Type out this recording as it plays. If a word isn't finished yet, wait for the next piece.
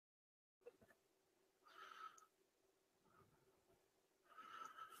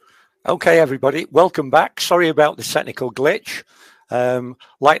Okay, everybody, welcome back. Sorry about the technical glitch.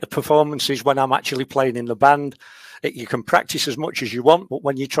 Like the performances when I'm actually playing in the band, you can practice as much as you want, but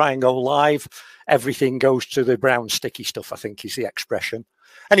when you try and go live, everything goes to the brown sticky stuff, I think is the expression.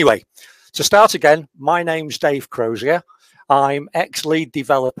 Anyway, to start again, my name's Dave Crozier. I'm ex-lead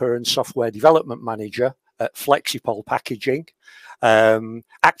developer and software development manager at Flexipol Packaging,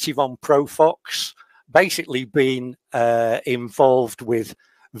 active on ProFox, basically been involved with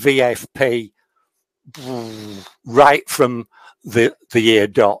VFP right from the year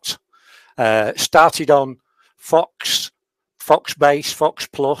dot. Started on Fox, Foxbase, Fox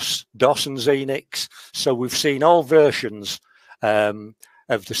Plus, DOS and Xenix. So we've seen all versions of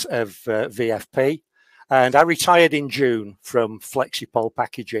VFP. And I retired in June from Flexipol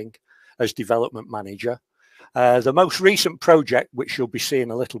Packaging as development manager. The most recent project, which you'll be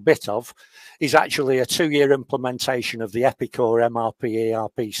seeing a little bit of, is actually a 2-year implementation of the Epicor MRP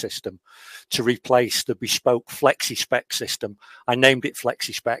ERP system to replace the bespoke FlexiSpec system. I named it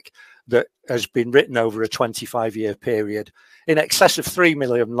FlexiSpec, that has been written over a 25-year period in excess of 3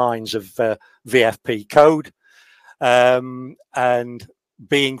 million lines of VFP code, and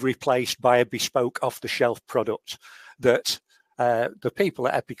being replaced by a bespoke off-the-shelf product that the people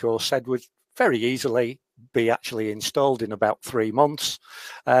at Epicor said would very easily be actually installed in about 3 months.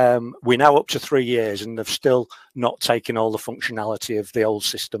 We're now up to 3 years and they've still not taken all the functionality of the old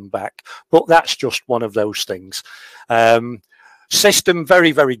system back, but that's just one of those things. System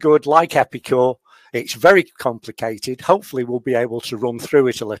very, very good, like Epicor. It's very complicated. Hopefully we'll be able to run through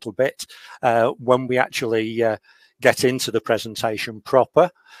it a little bit when we actually get into the presentation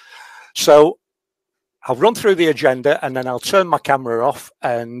proper. So I'll run through the agenda and then I'll turn my camera off,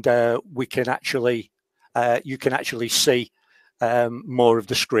 and we can actually you can actually see more of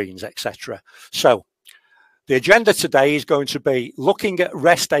the screens, etc. So the agenda today is going to be looking at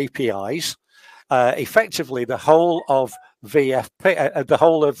REST APIs. Effectively, the whole of VFP, the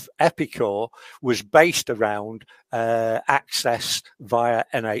whole of Epicor was based around access via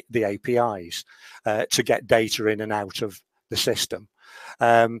the APIs to get data in and out of the system.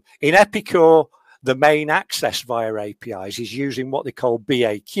 In Epicor, the main access via APIs is using what they call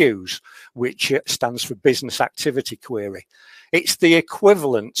BAQs, which stands for Business Activity Query. It's the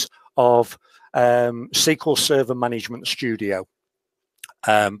equivalent of SQL Server Management Studio.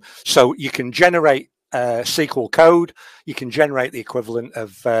 So you can generate SQL code, you can generate the equivalent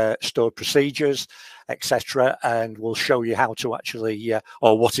of stored procedures, etc., and we'll show you how to actually,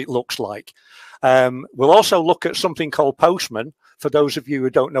 or what it looks like. We'll also look at something called POSTMAN. For those of you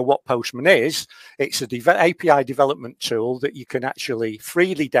who don't know what POSTMAN is, it's an API development tool that you can actually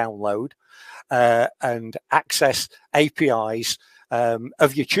freely download and access APIs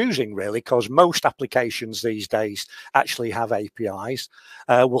of your choosing, really, because most applications these days actually have APIs.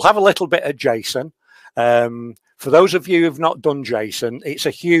 We'll have a little bit of JSON. For those of you who've not done JSON, it's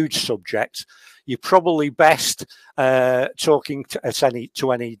a huge subject. You're probably best talking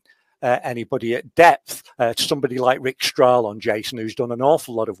to anybody at depth, to somebody like Rick Strahl on JSON, who's done an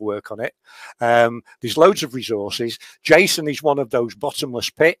awful lot of work on it. There's loads of resources. JSON is one of those bottomless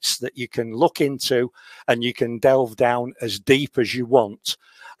pits that you can look into and you can delve down as deep as you want.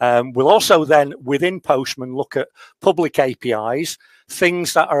 We'll also then, within POSTMAN, look at public APIs,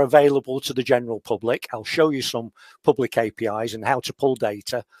 things that are available to the general public. I'll show you some public APIs and how to pull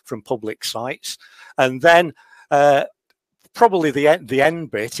data from public sites. And then probably the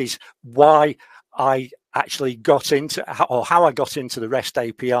end bit is why I actually got into, or how I got into the REST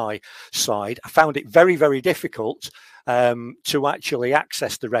API side. I found it very, very difficult to actually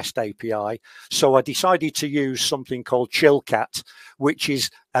access the REST API. So I decided to use something called Chilkat, which is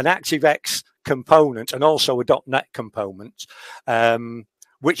an ActiveX component and also a .NET component,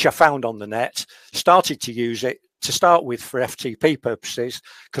 which I found on the net, started to use it to start with for FTP purposes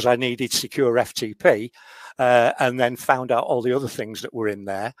because I needed secure FTP, and then found out all the other things that were in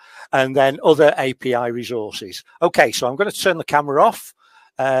there, and then other API resources. Okay, so I'm going to turn the camera off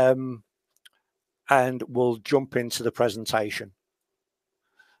and we'll jump into the presentation.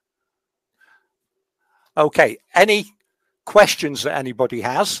 Okay, any questions that anybody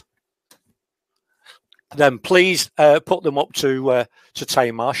has, then please put them up to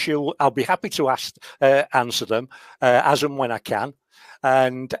Tamar. I'll be happy to answer them as and when I can.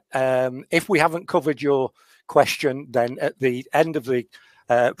 And if we haven't covered your question, then at the end of the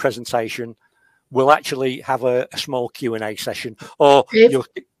presentation, we'll actually have a small Q&A session. Or Dave,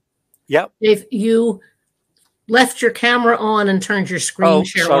 yeah, Dave, you left your camera on and turned your screen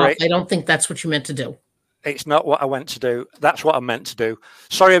share off. I don't think that's what you meant to do. It's not what I went to do. That's what I meant to do.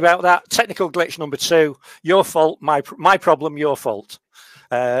 Sorry about that. Technical glitch number 2. Your fault, my problem, your fault.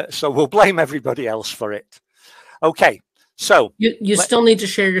 So we'll blame everybody else for it. Okay, so you still need to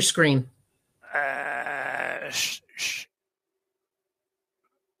share your screen.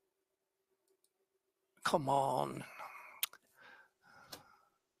 Come on.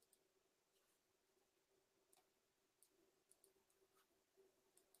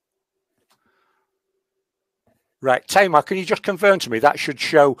 Right, Tamar, can you just confirm to me that should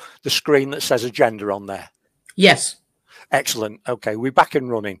show the screen that says agenda on there? Yes. Excellent. Okay, we're back and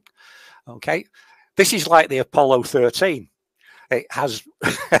running. Okay, this is like the Apollo 13. It has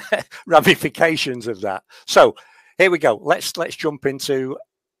ramifications of that. So here we go. Let's jump into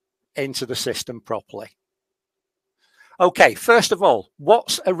the system properly. Okay, first of all,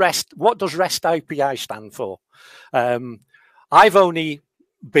 what does REST API stand for? I've only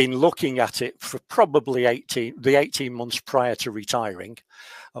been looking at it for probably 18 months prior to retiring.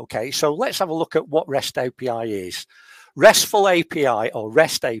 Okay, so let's have a look at what REST API is. RESTful API, or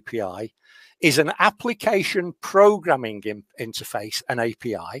REST API, is an application programming interface, an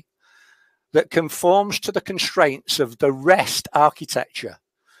API, that conforms to the constraints of the REST architecture.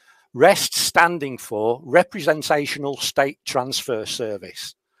 REST standing for Representational State Transfer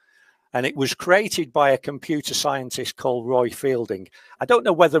Service. And it was created by a computer scientist called Roy Fielding. I don't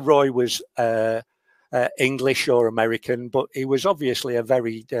know whether Roy was English or American, but he was obviously a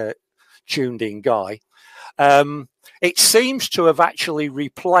very tuned in guy. It seems to have actually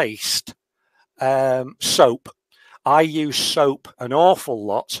replaced SOAP. I use SOAP an awful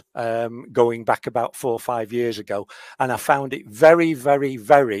lot going back about 4 or 5 years ago, and I found it very, very,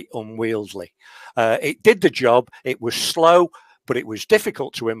 very unwieldy. It did the job. It was slow, but it was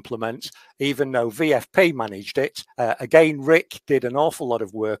difficult to implement, even though VFP managed it. Again, Rick did an awful lot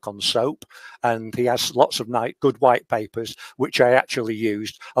of work on SOAP, and he has lots of good white papers, which I actually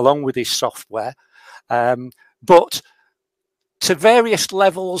used along with his software. But to various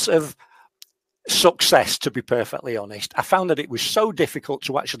levels of success, to be perfectly honest, I found that it was so difficult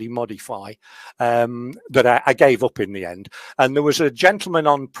to actually modify that I gave up in the end. And there was a gentleman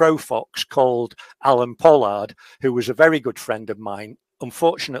on ProFox called Alan Pollard, who was a very good friend of mine,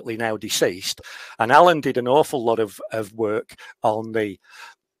 unfortunately now deceased. And Alan did an awful lot of work on the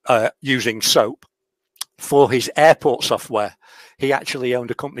using SOAP for his airport software. He actually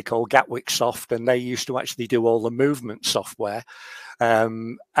owned a company called Gatwick Soft, and they used to actually do all the movement software.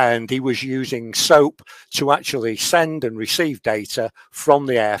 And he was using SOAP to actually send and receive data from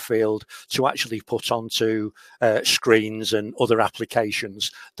the airfield to actually put onto screens and other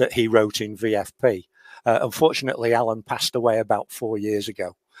applications that he wrote in VFP. Unfortunately, Alan passed away about 4 years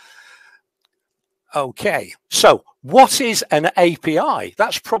ago. Okay, so what is an API?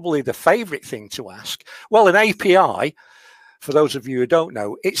 That's probably the favorite thing to ask. Well, an API, for those of you who don't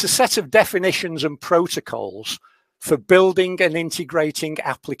know, it's a set of definitions and protocols for building and integrating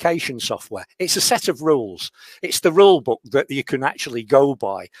application software. It's a set of rules. It's the rule book that you can actually go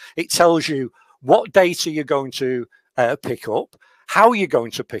by. It tells you what data you're going to pick up, how you're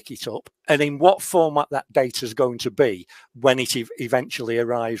going to pick it up, and in what format that data is going to be when it eventually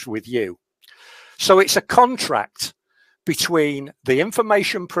arrives with you. So it's a contract between the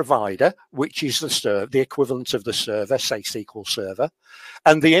information provider, which is the equivalent of the server, say SQL Server,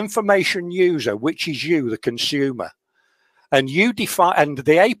 and the information user, which is you, the consumer. And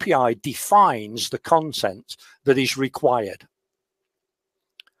the API defines the content that is required.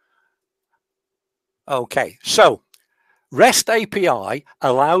 Okay, so REST API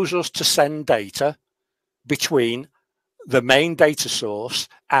allows us to send data between the main data source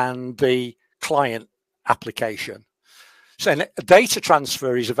and the client application. So data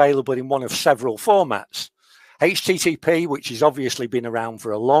transfer is available in one of several formats. HTTP, which has obviously been around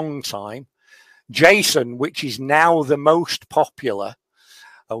for a long time. JSON, which is now the most popular.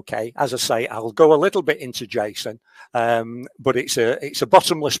 Okay, as I say, I'll go a little bit into JSON, but it's a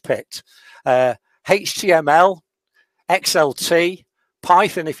bottomless pit. HTML, XLT,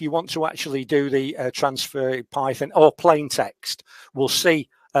 Python, if you want to actually do the transfer Python, or plain text. We'll see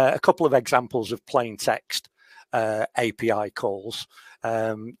a couple of examples of plain text API calls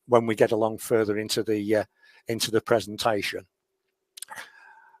when we get along further into the presentation.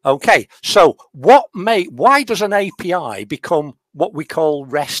 Okay, so why does an API become what we call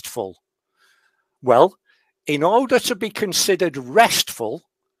RESTful? Well, in order to be considered RESTful,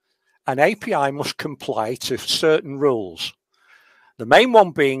 an API must comply to certain rules. The main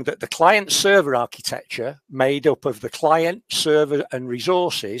one being that the client-server architecture, made up of the client, server, and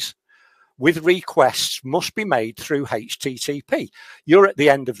resources, with requests must be made through HTTP. You're at the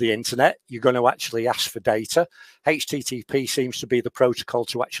end of the internet. You're going to actually ask for data. HTTP seems to be the protocol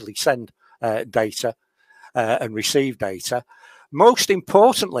to actually send data and receive data. most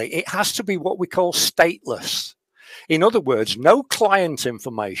importantly, it has to be what we call stateless. In other words, no client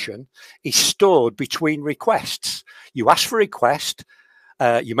information is stored between requests. You ask for a request,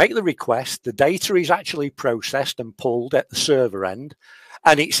 you make the request, the data is actually processed and pulled at the server end,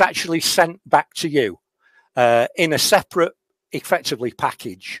 and it's actually sent back to you in a separate, effectively,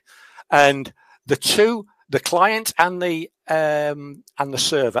 package. And the client and the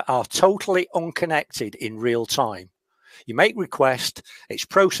server are totally unconnected in real time. You make request, it's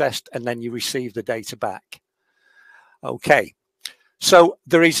processed, and then you receive the data back. Okay, so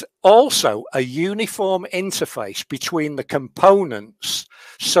there is also a uniform interface between the components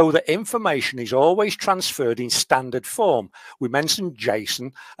so that information is always transferred in standard form. We mentioned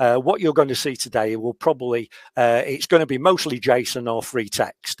JSON. What you're going to see today will probably, it's going to be mostly JSON or free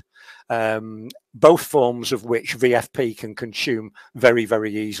text, both forms of which VFP can consume very,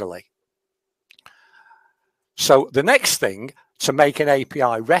 very easily. So the next thing to make an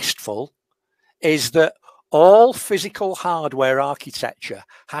API RESTful is that all physical hardware architecture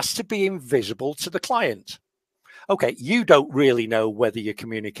has to be invisible to the client. Okay, you don't really know whether you're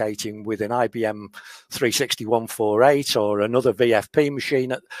communicating with an IBM 36148 or another VFP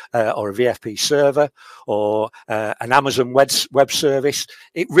machine or a VFP server or an Amazon web service.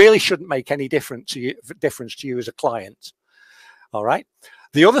 It really shouldn't make any difference to you as a client. All right.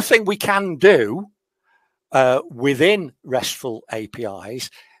 The other thing we can do within RESTful APIs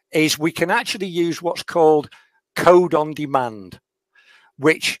is we can actually use what's called code on demand,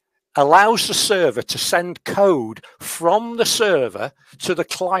 which allows the server to send code from the server to the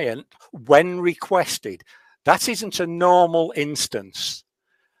client when requested. That isn't a normal instance.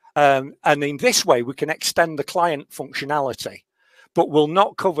 And in this way, we can extend the client functionality, but we'll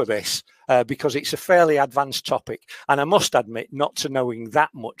not cover this because it's a fairly advanced topic. And I must admit not to knowing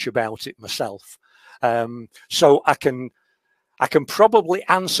that much about it myself. So I can probably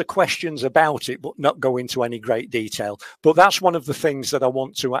answer questions about it, but not go into any great detail. But that's one of the things that I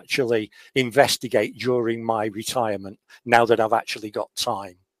want to actually investigate during my retirement, now that I've actually got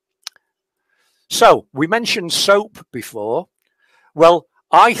time. So we mentioned SOAP before. Well,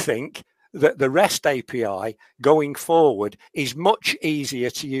 I think that the REST API going forward is much easier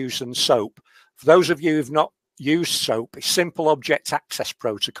to use than SOAP. For those of you who've not used SOAP, it's Simple Object Access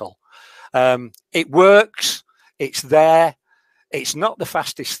Protocol. It works, it's there. It's not the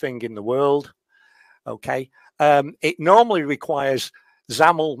fastest thing in the world, okay? It normally requires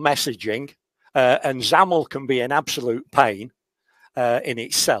XAML messaging, and XAML can be an absolute pain in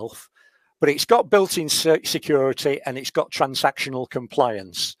itself, but it's got built-in security and it's got transactional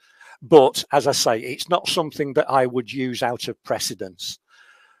compliance. But as I say, it's not something that I would use out of precedence.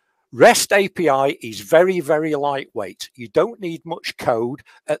 REST API is very, very lightweight. You don't need much code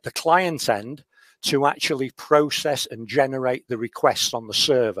at the client end to actually process and generate the requests on the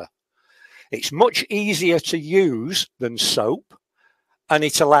server. It's much easier to use than SOAP, and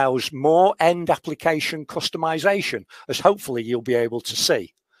it allows more end application customization, as hopefully you'll be able to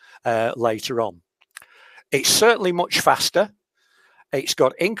see later on. It's certainly much faster. It's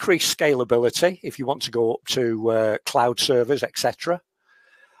got increased scalability if you want to go up to cloud servers, etc.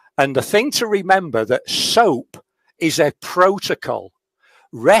 And the thing to remember that SOAP is a protocol.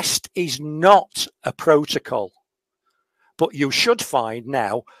 REST is not a protocol, but you should find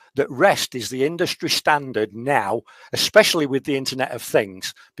now that REST is the industry standard now, especially with the Internet of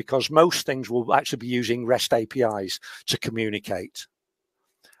Things, because most things will actually be using REST APIs to communicate.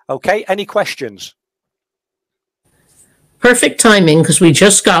 Okay, any questions? Perfect timing, because we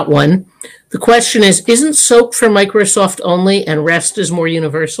just got one. The question is, isn't SOAP for Microsoft only and REST is more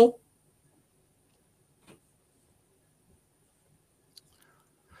universal?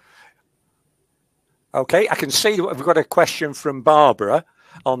 Okay, I can see that we've got a question from Barbara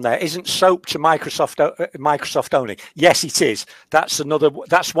on there. Isn't SOAP to Microsoft only? Yes, it is. That's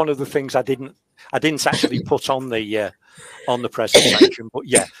one of the things I didn't actually put on the presentation. But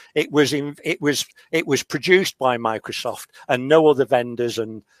yeah, it was produced by Microsoft and no other vendors.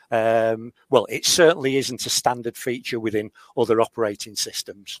 And well, it certainly isn't a standard feature within other operating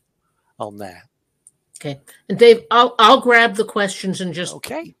systems on there. Okay. And Dave, I'll grab the questions and just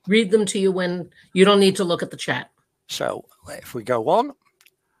read them to you when you don't need to look at the chat. So if we go on,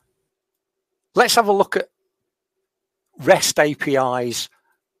 let's have a look at REST APIs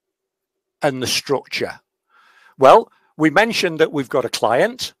and the structure. Well, we mentioned that we've got a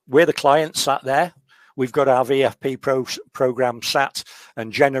client. We're the client sat there. We've got our VFP program sat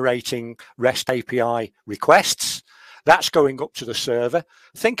and generating REST API requests. That's going up to the server.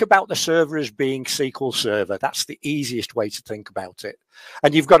 Think about the server as being SQL Server. That's the easiest way to think about it.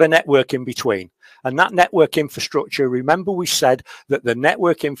 And you've got a network in between. And that network infrastructure, remember we said that the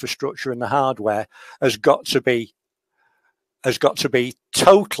network infrastructure and the hardware has got to be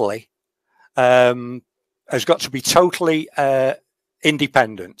totally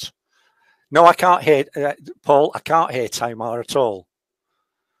independent. No, I can't hear Paul. I can't hear Tamar at all.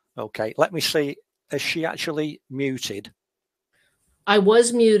 Okay, let me see. Is she actually muted? I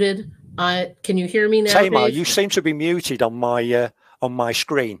was muted. Can you hear me now, Tamar, Dave? you seem to be muted on my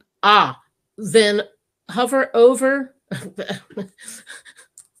screen. Ah, then hover over.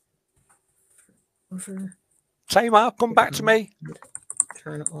 Tamar, come back to me.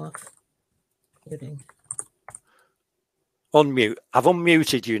 Turn off muting. Unmute. I've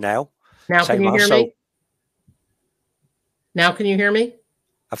unmuted you now. Now can you hear me? Now can you hear me?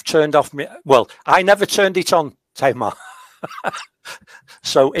 I've turned off me. Well, I never turned it on, Tamar.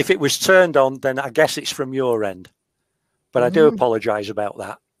 So if it was turned on, then I guess it's from your end. But I do apologize about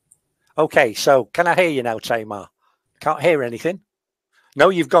that. Okay, so can I hear you now, Tamar? Can't hear anything. No,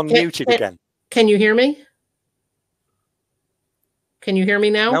 you've gone muted again. Can you hear me? Can you hear me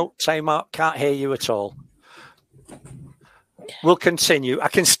now? No, Tamar, can't hear you at all. We'll continue. I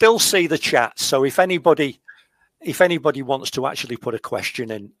can still see the chat. So if anybody wants to actually put a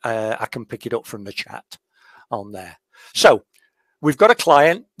question in, I can pick it up from the chat on there. So we've got a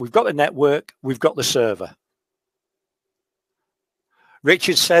client, we've got the network, we've got the server.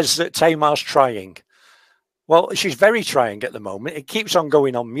 Richard says that Tamar's trying. Well, she's very trying at the moment. It keeps on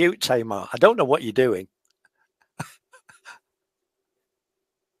going on mute, Tamar. I don't know what you're doing.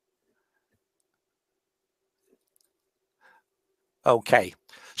 Okay,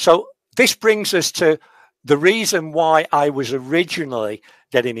 so this brings us to the reason why I was originally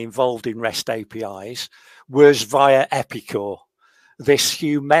getting involved in REST APIs was via Epicor, this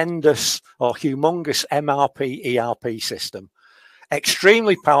humongous MRP ERP system.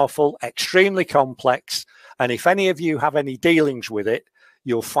 Extremely powerful, extremely complex, and if any of you have any dealings with it,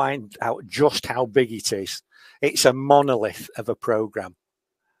 you'll find out just how big it is. It's a monolith of a program.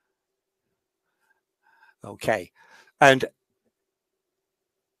 Okay, and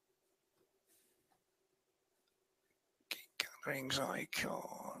gatherings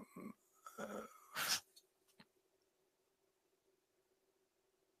icon.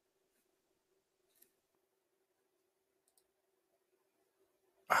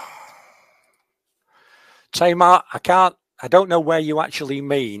 Tamar, I don't know where you actually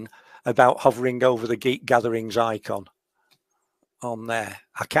mean about hovering over the Geek Gatherings icon on there.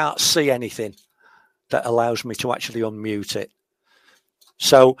 I can't see anything that allows me to actually unmute it.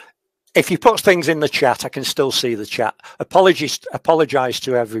 So if you put things in the chat, I can still see the chat. Apologize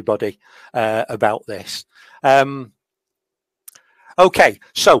to everybody about this. Okay,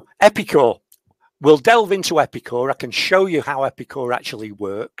 so Epicor. We'll delve into Epicor. I can show you how Epicor actually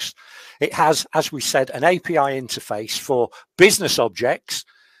works. It has, as we said, an API interface for business objects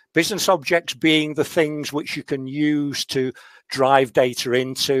being the things which you can use to drive data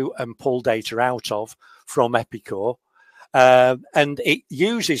into and pull data out of from Epicor. And it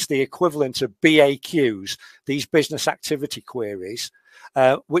uses the equivalent of BAQs, these business activity queries,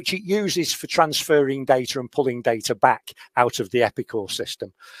 which it uses for transferring data and pulling data back out of the Epicor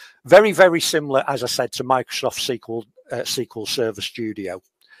system. Very, very similar, as I said, to Microsoft SQL Server Studio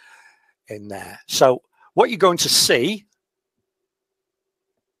in there. So what you're going to see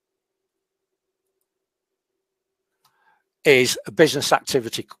is a business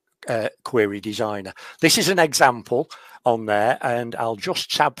activity query designer. This is an example on there, and I'll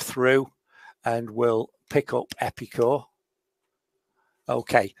just tab through and we'll pick up Epicor.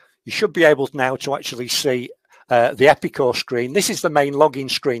 Okay, you should be able now to actually see the Epicor screen. This is the main login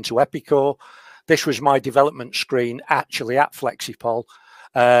screen to Epicor. This was my development screen actually at Flexipol.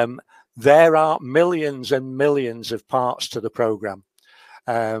 There are millions and millions of parts to the program.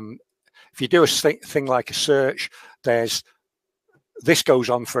 If you do a thing like a search, this goes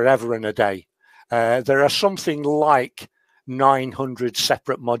on forever and a day. There are something like 900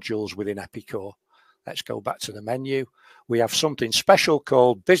 separate modules within Epicor. Let's go back to the menu. We have something special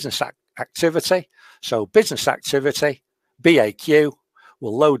called business activity. So business activity, BAQ,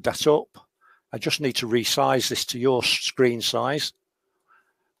 we'll load that up. I just need to resize this to your screen size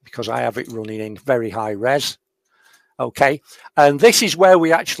because I have it running in very high res. Okay, and this is where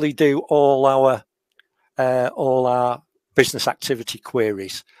we actually do all our business activity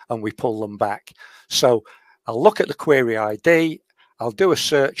queries and we pull them back. So I'll look at the query ID. I'll do a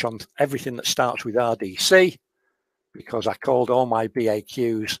search on everything that starts with RDC because I called all my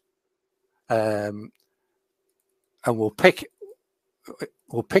BAQs and we'll pick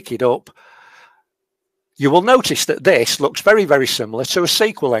it up. You will notice that this looks very, very similar to a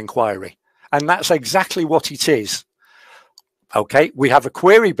SQL inquiry, and that's exactly what it is. Okay, we have a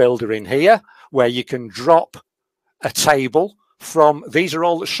query builder in here where you can drop a table from, these are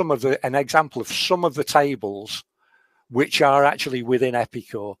all some of an example of some of the tables which are actually within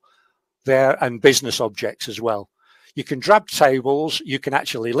Epicor there, and business objects as well. You can grab tables, you can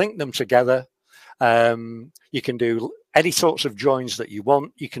actually link them together. You can do any sorts of joins that you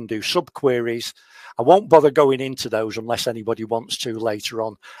want. You can do subqueries. I won't bother going into those unless anybody wants to later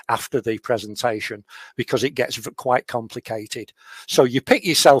on after the presentation, because it gets quite complicated. So you pick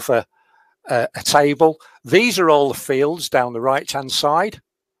yourself a table. These are all the fields down the right-hand side,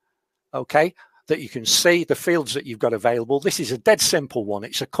 okay, that you can see, the fields that you've got available. This is a dead simple one.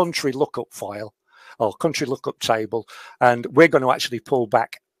 It's a country lookup file or country lookup table, and we're going to actually pull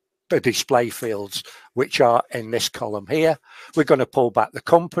back the display fields which are in this column here. We're going to pull back the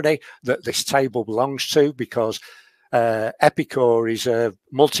company that this table belongs to, because Epicor is a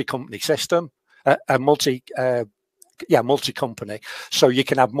multi-company system, multi-company, so you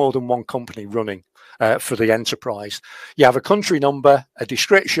can have more than one company running for the enterprise. You have a country number, a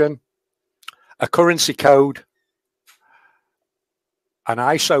description, a currency code, an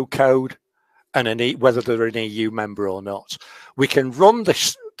ISO code, and whether they're an EU member or not. We can run the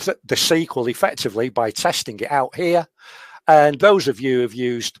SQL effectively by testing it out here, and those of you who've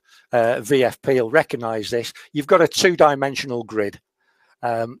used VFP will recognize this. You've got a two-dimensional grid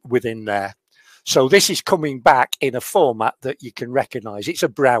within there. So this is coming back in a format that you can recognize. It's a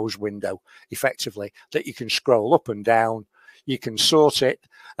browse window effectively that you can scroll up and down. You can sort it.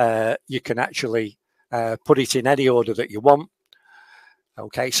 You can actually put it in any order that you want.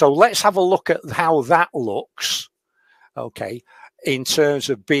 Okay, so let's have a look at how that looks, okay, in terms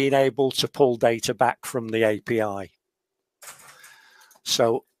of being able to pull data back from the API.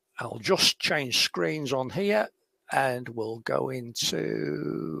 So I'll just change screens on here and we'll go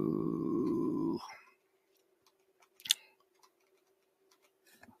into...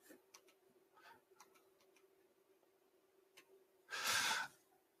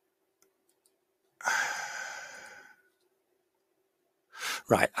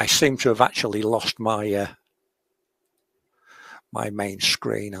 Right, I seem to have actually lost my my main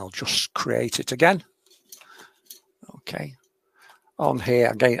screen. I'll just create it again. Okay, on here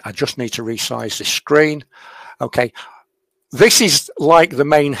again, I just need to resize this screen. Okay, this is like the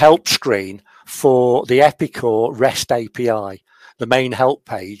main help screen for the Epicor REST API, the main help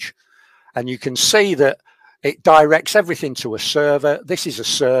page, and you can see that it directs everything to a server. This is a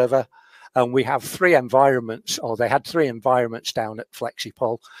server. And we have three environments, or they had three environments down at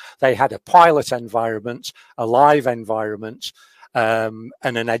FlexiPol. They had a pilot environment, a live environment, and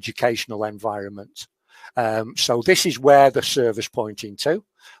an educational environment. So this is where the server's pointing to,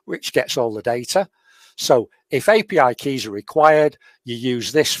 which gets all the data. So if API keys are required, you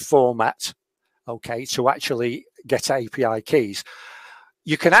use this format, okay, to actually get API keys.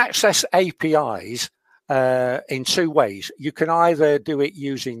 You can access APIs in two ways. You can either do it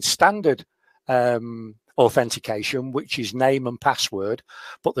using standard authentication, which is name and password,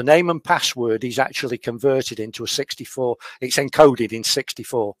 but the name and password is actually converted into a 64, it's encoded in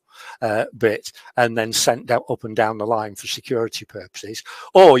 64 bit and then sent down, up and down the line for security purposes.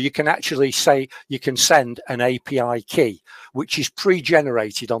 Or you can actually say you can send an API key, which is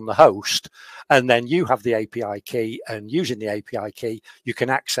pre-generated on the host, and then you have the API key, and using the API key you can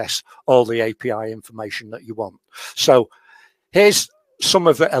access all the API information that you want. So here's some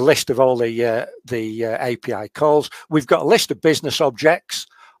of a list of all the API calls. We've got a list of business objects.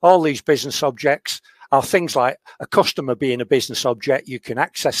 All these business objects are things like a customer being a business object. You can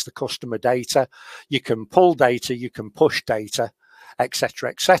access the customer data, you can pull data, you can push data, etc.,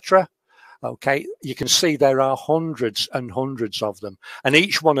 etc. Okay, you can see there are hundreds and hundreds of them, and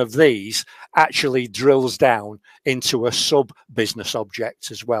each one of these actually drills down into a sub business object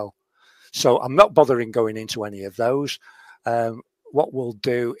as well. So I'm not bothering going into any of those. What we'll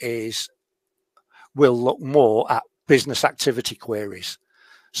do is we'll look more at business activity queries.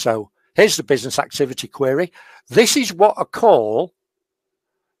 So here's the business activity query. This is what a call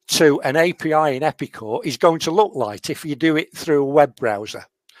to an API in Epicor is going to look like if you do it through a web browser.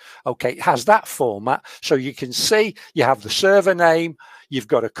 Okay, it has that format, so you can see you have the server name, you've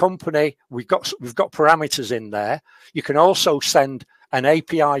got a company, we've got parameters in there. You can also send an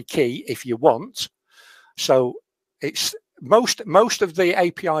API key if you want. So it's most of the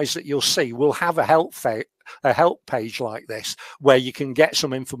APIs that you'll see will have a help page like this, where you can get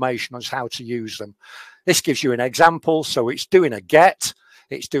some information on how to use them. This gives you an example. So it's doing a get.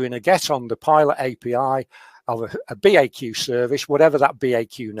 It's doing a get on the pilot API. of a BAQ service, whatever that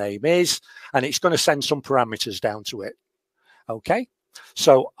BAQ name is, and it's going to send some parameters down to it. Okay,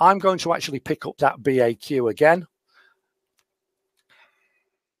 so I'm going to actually pick up that BAQ again.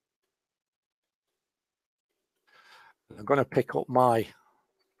 I'm going to pick up my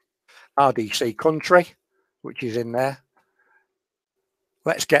RDC country, which is in there.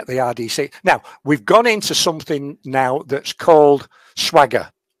 Let's get the RDC. Now, we've gone into something now that's called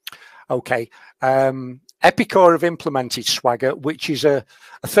Swagger. Okay. Epicor have implemented Swagger, which is a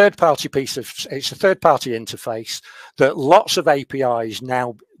third-party piece of, it's a third-party interface that lots of APIs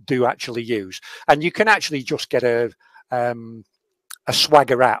now do actually use. And you can actually just get a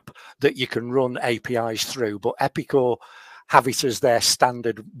Swagger app that you can run APIs through, but Epicor have it as their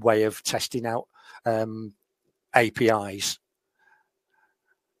standard way of testing out APIs.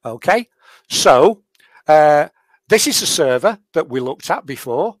 Okay, so this is the server that we looked at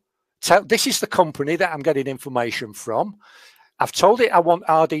before. This is the company that I'm getting information from. I've told it I want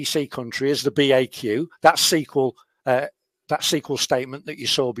RDC country as the BAQ, that SQL statement that you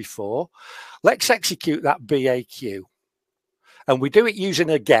saw before. Let's execute that BAQ. And we do it using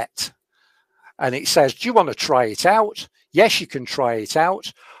a get. And it says, do you want to try it out? Yes, you can try it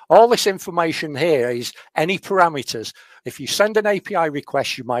out. All this information here is any parameters. If you send an API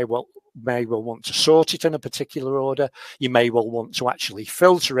request, you may well want to sort it in a particular order. You may well want to actually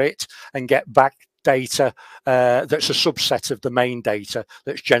filter it and get back data that's a subset of the main data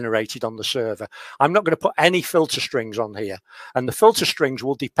that's generated on the server. I'm not going to put any filter strings on here, and the filter strings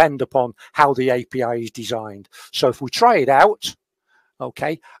will depend upon how the API is designed. So if we try it out,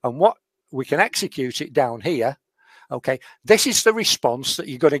 okay, and what we can execute it down here, okay, this is the response that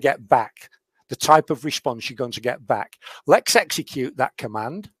you're going to get back, the type of response you're going to get back. Let's execute that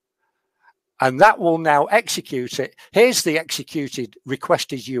command. And that will now execute it. Here's the executed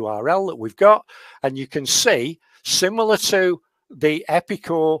requested URL that we've got. And you can see, similar to the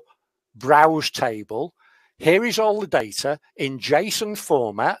Epicor browse table, here is all the data in JSON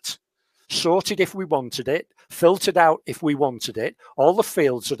format, sorted if we wanted it, filtered out if we wanted it, all the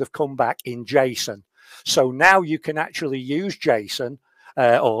fields that have come back in JSON. So now you can actually use JSON,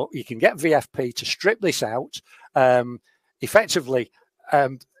 or you can get VFP to strip this out. Effectively,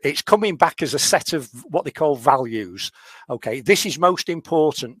 it's coming back as a set of what they call values. Okay, this is most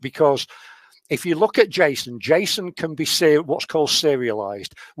important because if you look at JSON, JSON can be what's called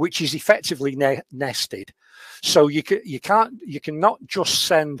serialized, which is effectively nested. So you cannot just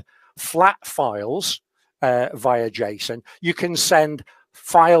send flat files via JSON. You can send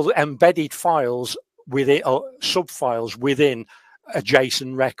embedded files with it, or subfiles within a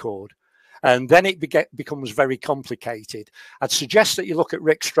JSON record. And then it becomes very complicated. I'd suggest that you look at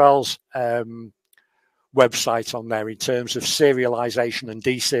Rick Strahl's website on there in terms of serialization and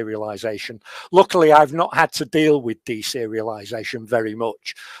deserialization. Luckily, I've not had to deal with deserialization very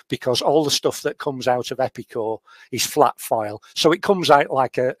much because all the stuff that comes out of Epicor is flat file. So it comes out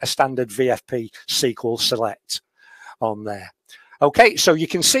like a standard VFP SQL select on there. Okay, so you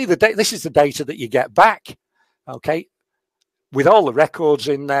can see this is the data that you get back. Okay, with all the records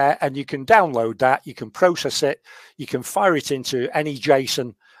in there, and you can download that, you can process it, you can fire it into any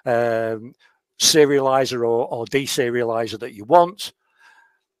JSON serializer or deserializer that you want,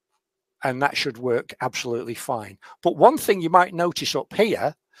 and that should work absolutely fine. But one thing you might notice up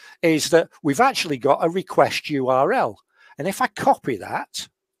here is that we've actually got a request URL, and if I copy that,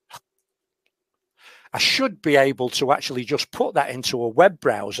 I should be able to actually just put that into a web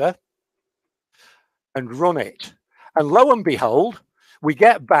browser and run it. And lo and behold, we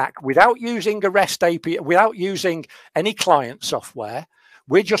get back, without using a REST API, without using any client software,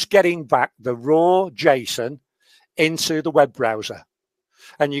 we're just getting back the raw JSON into the web browser.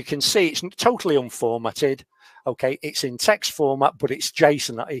 And you can see it's totally unformatted. Okay, it's in text format, but it's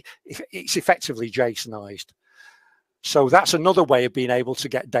JSON. It's effectively JSONized. So that's another way of being able to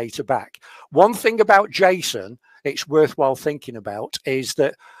get data back. One thing about JSON it's worthwhile thinking about is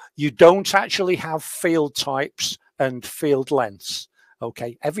that you don't actually have field types and field lengths.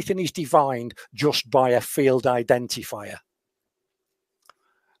 Okay, everything is defined just by a field identifier.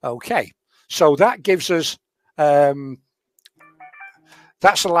 Okay, so that gives us that's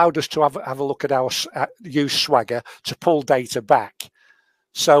allowed us to have a look at our use Swagger to pull data back.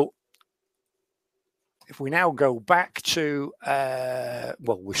 So if we now go back to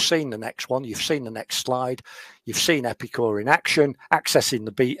well, we've seen the next one, you've seen the next slide, you've seen Epicor in action, accessing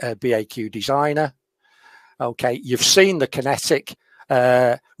the BAQ designer. Okay, you've seen the kinetic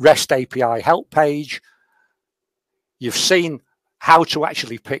REST API help page. You've seen how to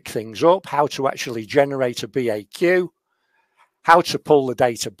actually pick things up, how to actually generate a BAQ, how to pull the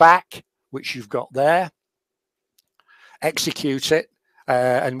data back, which you've got there. execute it.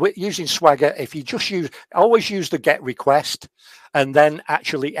 And using Swagger, if you just always use the get request and then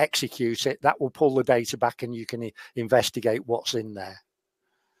actually execute it, that will pull the data back and you can investigate what's in there.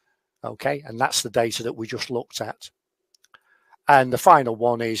 Okay, and that's the data that we just looked at. And the final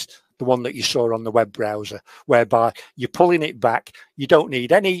one is the one that you saw on the web browser, whereby you're pulling it back. You don't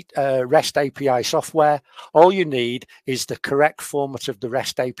need any REST API software. All you need is the correct format of the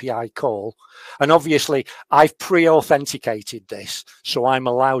REST API call. And obviously, I've pre-authenticated this, so I'm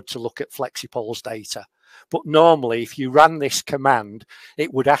allowed to look at FlexiPol's data. But normally, if you ran this command,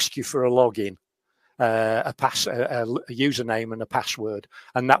 it would ask you for a login, a username and a password,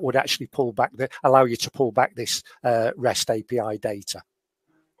 and that would actually allow you to pull back this REST API data.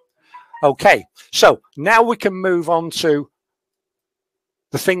 Okay, so now we can move on to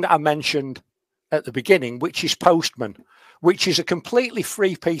the thing that I mentioned at the beginning, which is POSTMAN, which is a completely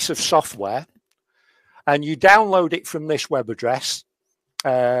free piece of software, and you download it from this web address.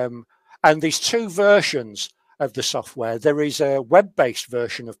 And there's two versions of the software. There is a web-based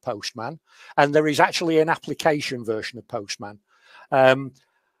version of POSTMAN, and there is actually an application version of POSTMAN.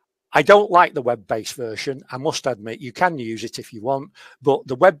 I don't like the web-based version. I must admit, you can use it if you want, but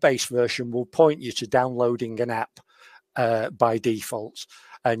the web-based version will point you to downloading an app by default,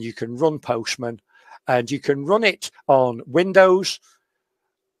 and you can run POSTMAN, and you can run it on Windows,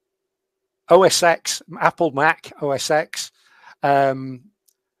 OS X, Apple Mac, OS X.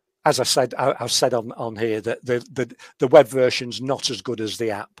 As I said, I've said on here that the web version's not as good as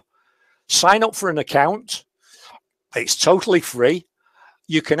the app. Sign up for an account. It's totally free.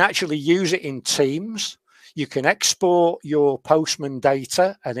 You can actually use it in Teams. You can export your POSTMAN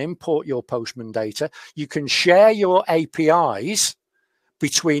data and import your POSTMAN data. You can share your APIs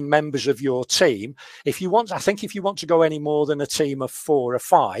between members of your team. If you want, I think if you want to go any more than a team of 4 or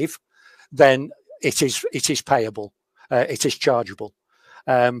 5, then it is payable. It is chargeable.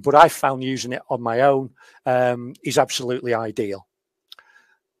 But I found using it on my own is absolutely ideal.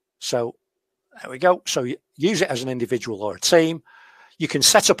 So there we go. So you use it as an individual or a team. You can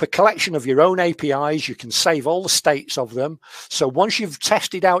set up a collection of your own APIs. You can save all the states of them. So once you've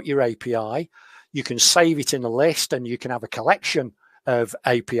tested out your API, you can save it in a list, and you can have a collection of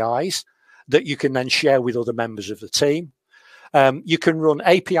APIs that you can then share with other members of the team. You can run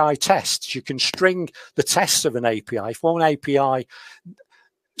API tests. You can string the tests of an API. If one API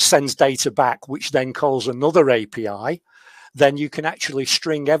sends data back, which then calls another API, then you can actually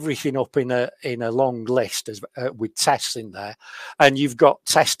string everything up in a long list with tests in there. And you've got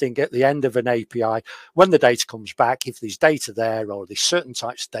testing at the end of an API. When the data comes back, if there's data there or there's certain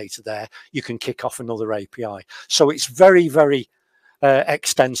types of data there, you can kick off another API. So it's very, very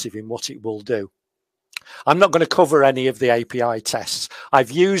extensive in what it will do. I'm not going to cover any of the API tests.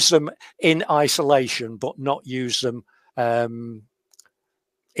 I've used them in isolation, but not used them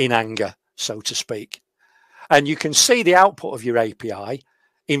in anger, so to speak. And you can see the output of your API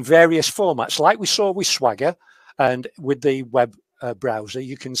in various formats, like we saw with Swagger and with the web browser.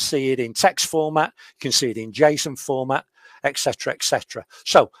 You can see it in text format, you can see it in JSON format, etc., etc.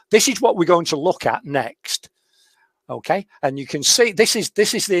 So this is what we're going to look at next. Okay, and you can see this is the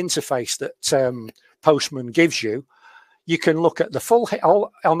interface that POSTMAN gives you. You can look at the full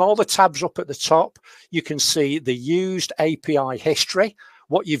on all the tabs up at the top. You can see the used API history,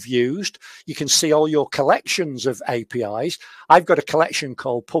 what you've used. You can see all your collections of APIs. I've got a collection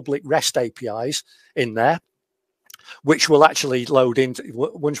called public REST APIs in there, which will actually load into,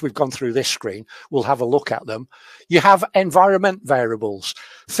 once we've gone through this screen, we'll have a look at them. You have environment variables,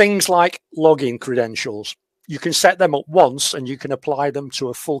 things like login credentials. You can set them up once and you can apply them to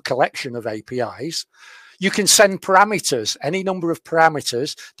a full collection of APIs. You can send parameters, any number of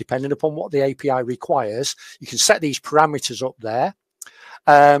parameters, depending upon what the API requires. You can set these parameters up there.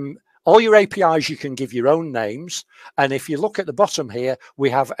 All your APIs, you can give your own names. And if you look at the bottom here,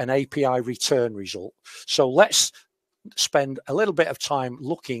 we have an API return result. So let's spend a little bit of time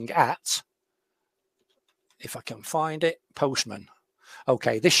looking at, if I can find it, POSTMAN.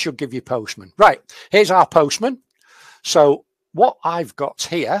 Okay, this should give you POSTMAN. Right, here's our POSTMAN. So what I've got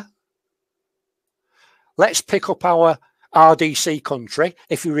here, let's pick up our RDC country.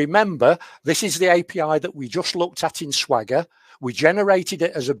 If you remember, this is the API that we just looked at in Swagger. We generated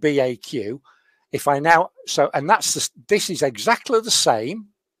it as a BAQ. If I now, and this is exactly the same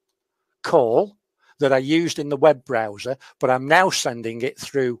call that I used in the web browser, but I'm now sending it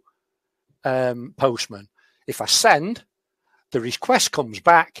through POSTMAN. If I send, the request comes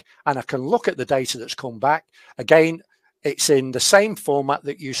back and I can look at the data that's come back. Again, it's in the same format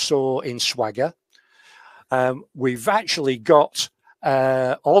that you saw in Swagger. We've actually got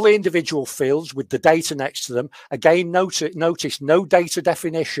all the individual fields with the data next to them. Again, notice no data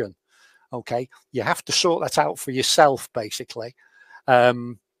definition. Okay, you have to sort that out for yourself, basically.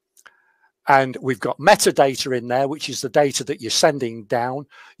 And we've got metadata in there, which is the data that you're sending down.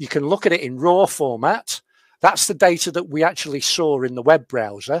 You can look at it in raw format. That's the data that we actually saw in the web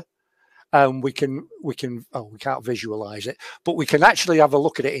browser. We can't visualize it, but we can actually have a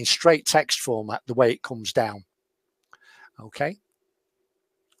look at it in straight text format, the way it comes down. Okay.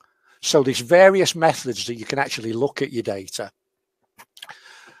 So there's various methods that you can actually look at your data.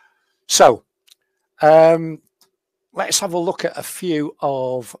 So let's have a look at a few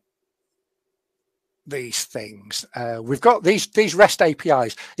of these things. We've got these REST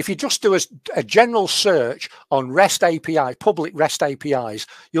APIs. If you just do a general search on REST API, public REST APIs,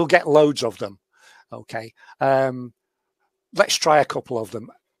 you'll get loads of them. Okay. Let's try a couple of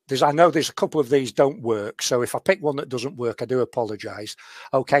them. I know there's a couple of these don't work. So if I pick one that doesn't work, I do apologize.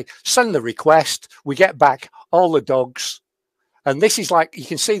 Okay. Send the request. We get back all the dogs. And this is like, you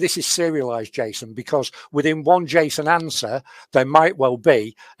can see this is serialized JSON, because within one JSON answer, there might well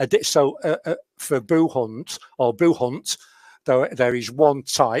be for Boo Hunt or Boo Hunt, there is one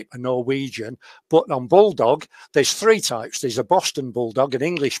type, a Norwegian, but on Bulldog, there's 3 types. There's a Boston Bulldog, an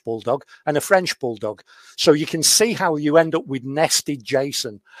English Bulldog, and a French Bulldog. So you can see how you end up with nested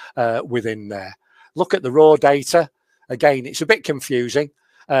JSON within there. Look at the raw data. Again, it's a bit confusing.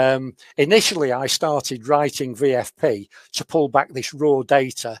 Initially, I started writing VFP to pull back this raw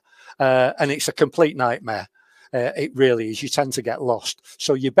data, and it's a complete nightmare. It really is. You tend to get lost.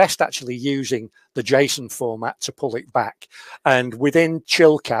 So you're best actually using the JSON format to pull it back. And within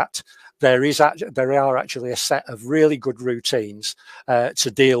Chilkat, there are actually a set of really good routines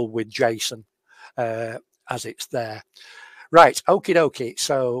to deal with JSON as it's there. Right, okie dokie.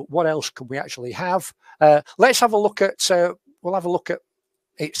 So what else can we actually have? Let's have a look at, we'll have a look at,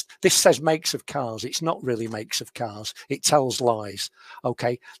 this says makes of cars. It's not really makes of cars. It tells lies.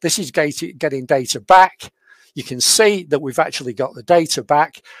 Okay, this is getting data back. You can see that we've actually got the data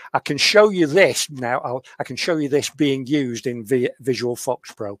back. I can show you this now. I can show you this being used in Visual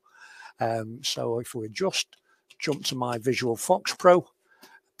Fox Pro. So if we just jump to my Visual Fox Pro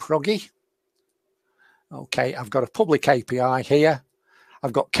proggy. Okay, I've got a public API here.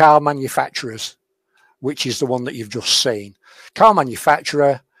 I've got car manufacturers, which is the one that you've just seen. Car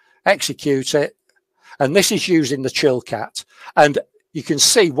manufacturer, execute it. And this is using the Chilkat. And you can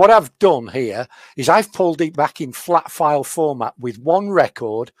see what I've done here is I've pulled it back in flat file format with one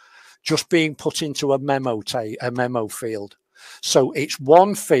record just being put into a memo field. So it's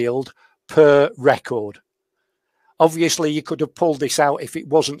one field per record. Obviously, you could have pulled this out if it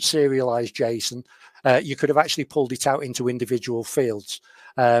wasn't serialized JSON. You could have actually pulled it out into individual fields.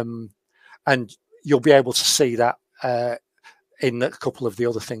 And you'll be able to see that in a couple of the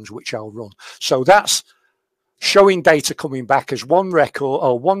other things which I'll run. So that's showing data coming back as one record,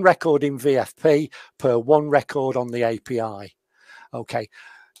 or one record in VFP per one record on the API. Okay,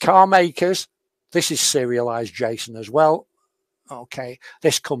 car makers, this is serialized JSON as well. Okay,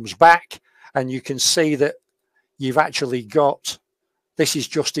 this comes back and you can see that you've actually got, this is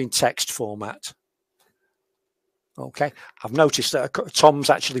just in text format. Okay, I've noticed that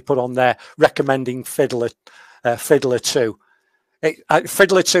Tom's actually put on there recommending Fiddler 2.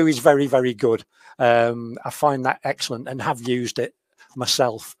 Fiddler 2 is very, very good. I find that excellent and have used it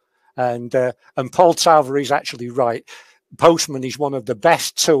myself. And Paul Tarver is actually right. Postman is one of the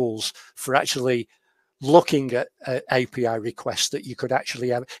best tools for actually looking at API requests that you could actually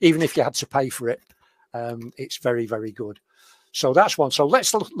have, even if you had to pay for it. It's very, very good. So that's one. So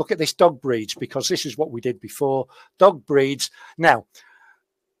let's look at this dog breeds, because this is what we did before. Dog breeds. Now,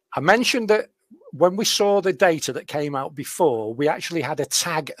 I mentioned that when we saw the data that came out before, we actually had a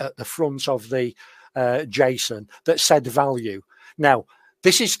tag at the front of the JSON that said value. Now,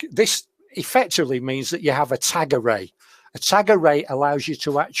 this effectively means that you have a tag array. A tag array allows you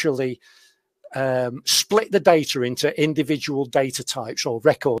to actually split the data into individual data types or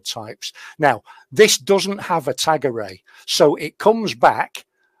record types. Now, this doesn't have a tag array, so it comes back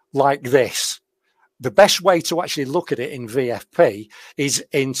like this. The best way to actually look at it in VFP is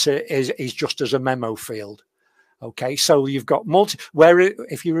just as a memo field. Okay, so you've got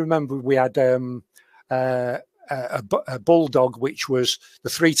if you remember, we had a bulldog, which was the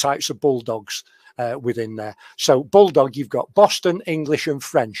 3 types of bulldogs within there. So bulldog, you've got Boston, English, and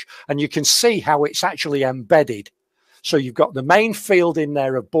French, and you can see how it's actually embedded. So you've got the main field in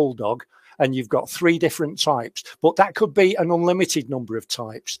there of bulldog, and you've got 3 different types, but that could be an unlimited number of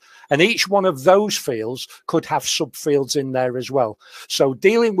types. And each one of those fields could have subfields in there as well. So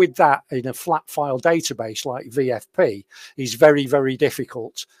dealing with that in a flat file database like VFP is very, very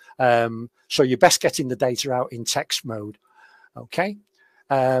difficult. So you're best getting the data out in text mode. Okay.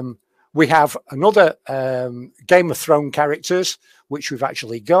 We have another Game of Thrones characters, which we've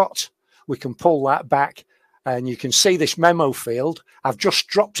actually got. We can pull that back, and you can see this memo field. I've just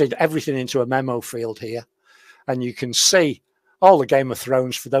dropped everything into a memo field here, and you can see all the Game of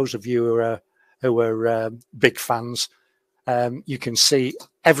Thrones. For those of you who are big fans, you can see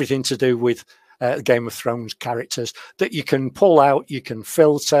everything to do with Game of Thrones characters that you can pull out, you can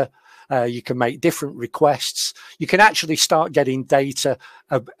filter, you can make different requests. You can actually start getting data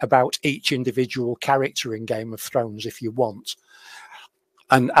about each individual character in Game of Thrones if you want.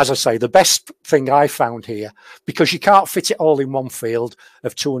 And as I say, the best thing I found here, because you can't fit it all in one field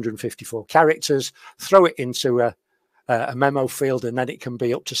of 254 characters, throw it into a memo field, and then it can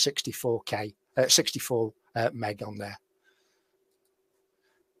be up to 64 meg on there.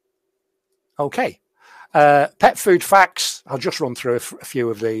 Okay, pet food facts. I'll just run through a few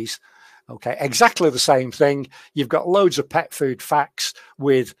of these. Okay, exactly the same thing. You've got loads of pet food facts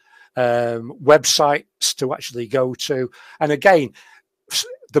with websites to actually go to. And again,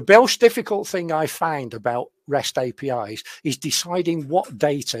 the most difficult thing I find about REST APIs is deciding what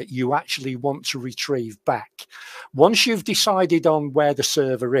data you actually want to retrieve back. Once you've decided on where the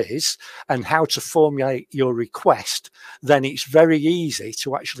server is and how to formulate your request, then it's very easy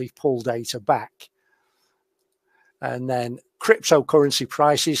to actually pull data back. And then cryptocurrency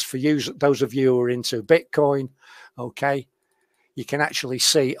prices for you, those of you who are into Bitcoin. Okay, you can actually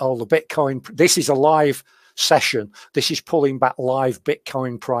see all the Bitcoin. This is a live session. This is pulling back live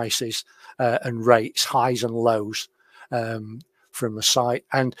Bitcoin prices and rates, highs and lows from the site.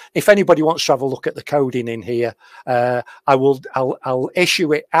 And if anybody wants to have a look at the coding in here, I'll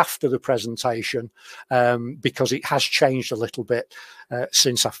issue it after the presentation because it has changed a little bit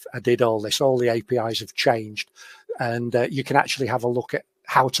since I did all this. All the APIs have changed, and you can actually have a look at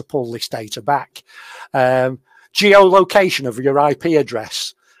how to pull this data back. Geolocation of your IP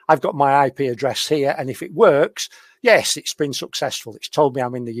address. I've got my IP address here, and if it works, yes, it's been successful. It's told me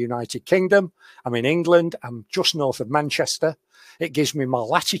I'm in the United Kingdom, I'm in England, I'm just north of Manchester. It gives me my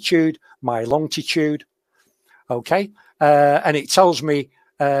latitude, my longitude, okay? And it tells me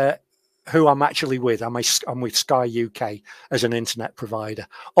who I'm actually with. I'm with Sky UK as an internet provider,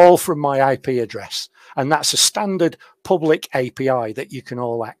 all from my IP address. And that's a standard public API that you can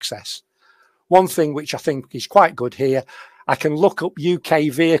all access. One thing which I think is quite good here, I can look up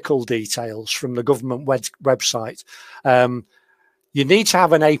UK vehicle details from the government website. You need to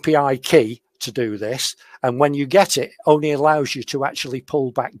have an API key to do this. And when you get it, only allows you to actually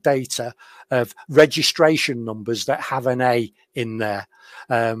pull back data of registration numbers that have an A in there.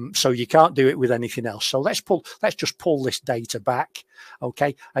 So you can't do it with anything else. So let's just pull this data back.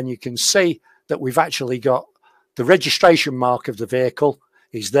 Okay. And you can see that we've actually got the registration mark of the vehicle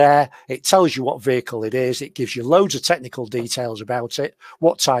is there. It tells you what vehicle it is. It gives you loads of technical details about it,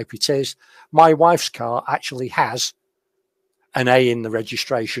 what type it is. My wife's car actually has an A in the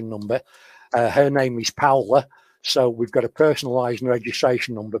registration number. Her name is Paula. So we've got a personalized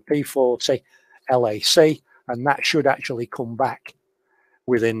registration number, P40 LAC, and that should actually come back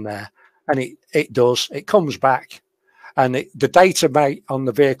within there. And it does. It comes back. And the data on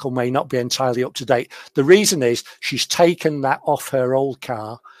the vehicle may not be entirely up to date. The reason is she's taken that off her old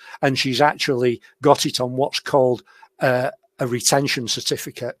car and she's actually got it on what's called a retention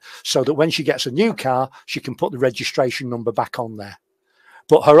certificate, so that when she gets a new car, she can put the registration number back on there.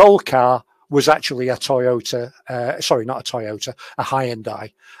 But her old car was actually a Toyota, sorry, not a Toyota, a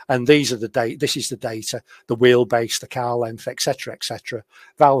Hyundai. And these are the data. This is the data, the wheelbase, the car length, etc.,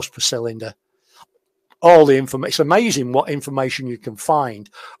 valves per cylinder. All the information. It's amazing what information you can find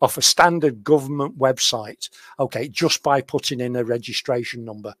off a standard government website, okay, just by putting in a registration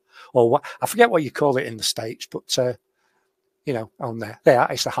number, or what, I forget what you call it in the States, but you know, on there,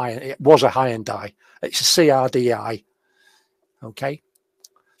 it's it was a Hyundai. It's a CRDI. Okay,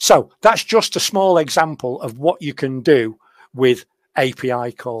 so that's just a small example of what you can do with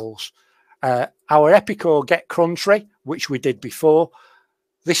API calls. Our Epicor get country, which we did before.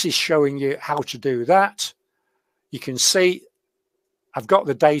 This is showing you how to do that. You can see I've got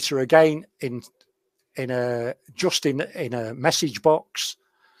the data again in a message box.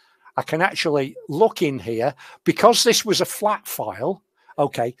 I can actually look in here because this was a flat file.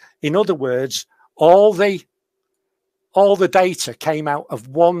 Okay, in other words, all the data came out of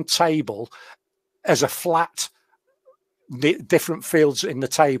one table as a flat, different fields in the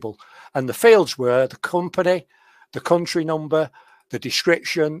table. And the fields were the company, the country number, the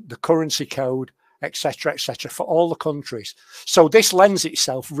description, the currency code, etc., for all the countries. So this lends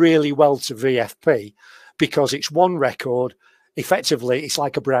itself really well to VFP because it's one record. Effectively, it's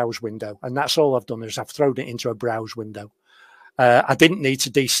like a browse window. And that's all I've done is I've thrown it into a browse window. I didn't need to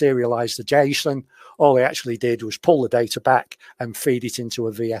deserialize the JSON. All I actually did was pull the data back and feed it into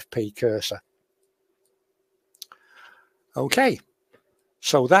a VFP cursor. Okay,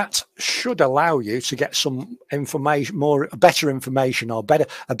 so that should allow you to get some information, better information, or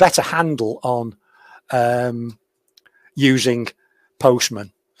a better handle on using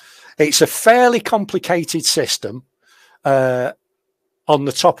Postman. It's a fairly complicated system on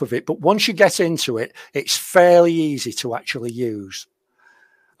the top of it, but once you get into it, it's fairly easy to actually use.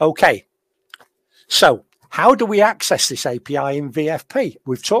 Okay, so how do we access this API in VFP?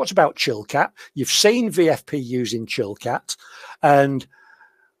 We've talked about Chilkat. You've seen VFP using Chilkat, and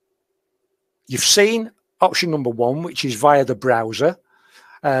you've seen option number 1, which is via the browser.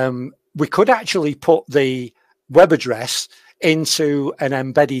 We could actually put the web address into an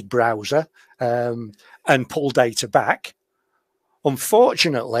embedded browser and pull data back.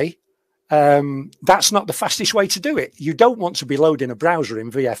 Unfortunately, that's not the fastest way to do it. You don't want to be loading a browser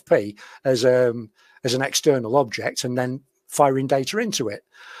in VFP as an external object and then firing data into it.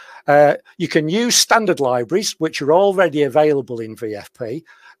 You can use standard libraries, which are already available in VFP.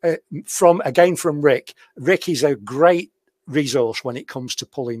 From Rick. Rick is a great resource when it comes to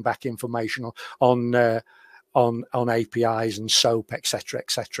pulling back information on APIs and SOAP,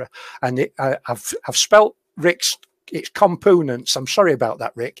 etc. And I've spelt Rick's components. I'm sorry about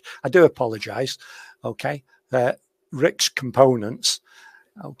that, Rick. I do apologize. Okay, Rick's components.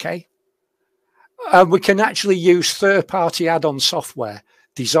 Okay, we can actually use third-party add-on software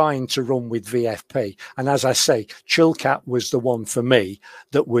designed to run with VFP. And as I say, Chilkat was the one for me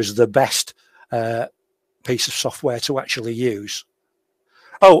that was the best piece of software to actually use.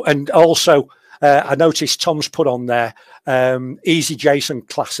 Oh, and also I noticed Tom's put on there easy JSON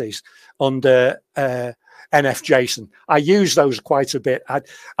classes under NFJSON. I use those quite a bit.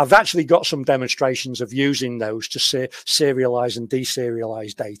 I've actually got some demonstrations of using those to serialize and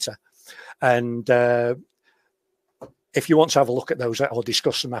deserialize data. And if you want to have a look at those, I'll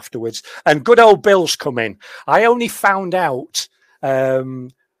discuss them afterwards. And good old Bill's come in. I only found out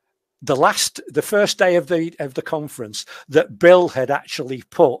the first day of the conference that Bill had actually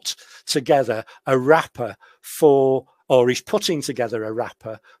put together a wrapper for, or he's putting together a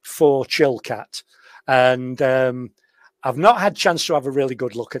wrapper for Chilkat. And I've not had a chance to have a really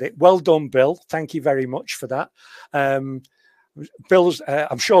good look at it. Well done, Bill. Thank you very much for that. I'm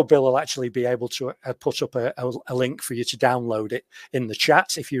sure Bill will actually be able to put up a link for you to download it in the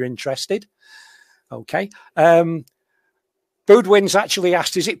chat if you're interested. Okay. Boudwin's actually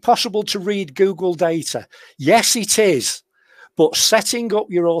asked, is it possible to read Google data? Yes, it is. But setting up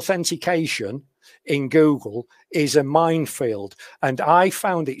your authentication in Google is a minefield. And I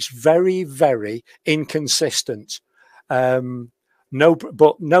found it's very, very inconsistent. Yes,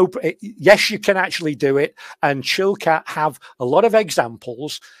 you can actually do it. And Chilkat have a lot of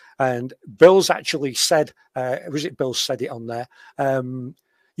examples. And Bill's actually said, was it Bill said it on there?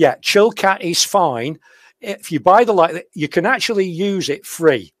 Yeah, Chilkat is fine. If you buy the light, you can actually use it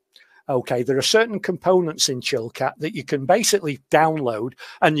free. Okay, there are certain components in Chilkat that you can basically download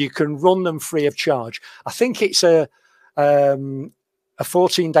and you can run them free of charge. I think it's a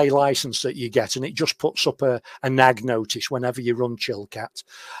 14-day license that you get, and it just puts up a nag notice whenever you run Chilkat.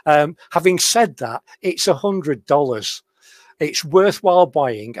 Having said that, it's $100. It's worthwhile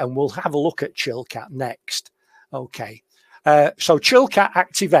buying, and we'll have a look at Chilkat next. Okay. So Chilkat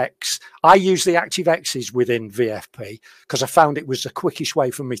ActiveX, I use the ActiveXs within VFP because I found it was the quickest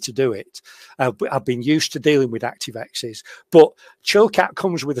way for me to do it. I've been used to dealing with ActiveXs, but Chilkat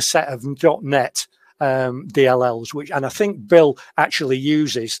comes with a set of .NET DLLs, and I think Bill actually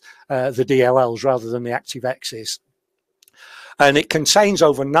uses the DLLs rather than the ActiveXs. And it contains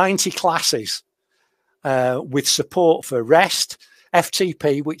over 90 classes with support for REST,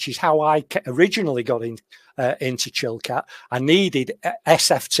 FTP, which is how I originally got into Chilkat. I needed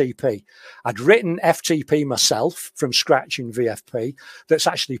SFTP. I'd written FTP myself from scratch in VFP that's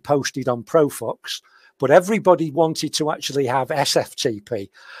actually posted on Profox, but everybody wanted to actually have SFTP.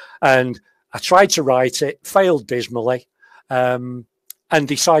 And I tried to write it, failed dismally, and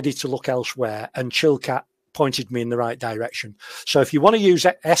decided to look elsewhere, and Chilkat pointed me in the right direction. So if you want to use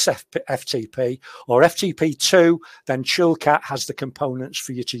FTP or FTP2, then Chilkat has the components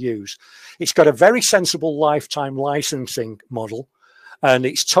for you to use. It's got a very sensible lifetime licensing model, and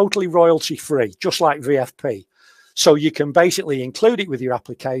it's totally royalty free, just like VFP. So you can basically include it with your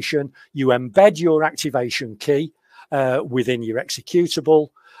application. You embed your activation key within your executable,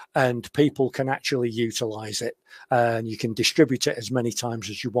 and people can actually utilize it, and you can distribute it as many times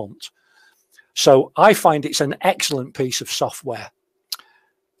as you want. So I find it's an excellent piece of software.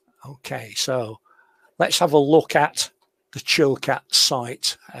 Okay, so let's have a look at the Chilkat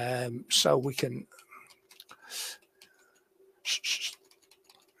site. So we can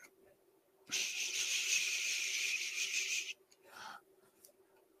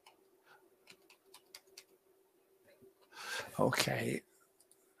okay.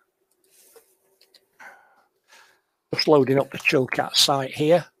 Just loading up the Chilkat site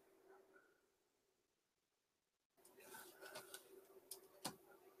here.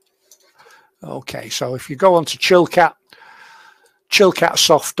 Okay, so if you go on to Chilkat,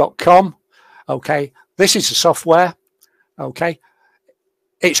 chilkatsoft.com, okay, this is the software, okay.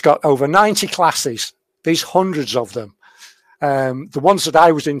 It's got over 90 classes. There's hundreds of them. The ones that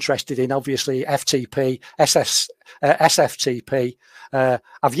I was interested in, obviously, FTP, SFTP.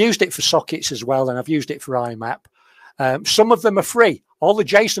 I've used it for sockets as well, and I've used it for IMAP. Some of them are free. All the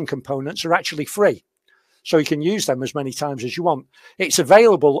JSON components are actually free, so you can use them as many times as you want. It's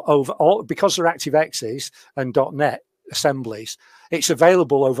available over all, because they're ActiveX's and .NET assemblies, it's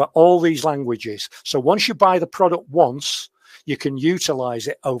available over all these languages. So once you buy the product once, you can utilize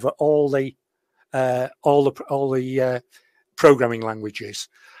it over all the programming languages,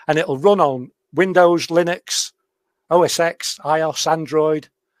 and it'll run on Windows, Linux, OS X, iOS, Android,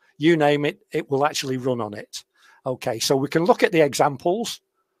 you name it, it will actually run on it. Okay, so we can look at the examples.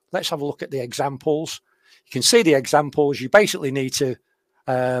 Let's have a look at the examples. You can see the examples. You basically need to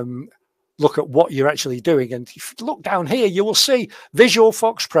look at what you're actually doing. And if you look down here, you will see Visual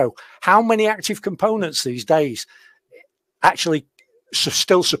Fox Pro. How many active components these days actually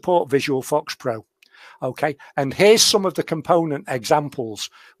still support Visual Fox Pro? Okay, and here's some of the component examples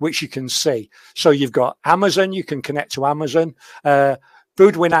which you can see. So you've got Amazon, you can connect to Amazon.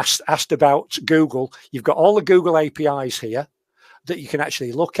 Boudwin asked about Google. You've got all the Google APIs here that you can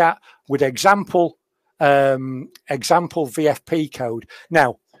actually look at with example VFP code.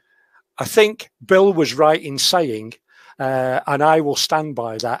 Now, I think Bill was right in saying, and I will stand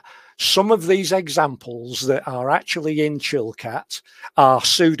by that, some of these examples that are actually in Chilkat are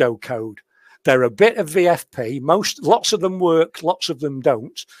pseudocode. They're a bit of VFP. Lots of them work, lots of them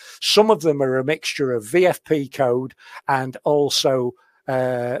don't. Some of them are a mixture of VFP code and also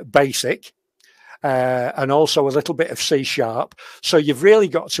BASIC, and also a little bit of C#. So you've really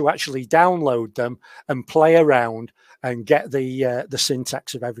got to actually download them and play around and get the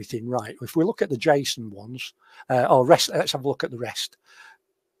syntax of everything right. If we look at the JSON ones, or REST, let's have a look at the REST.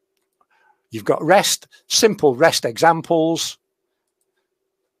 You've got REST, simple REST examples.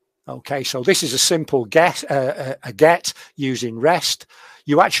 Okay, so this is a simple get using REST.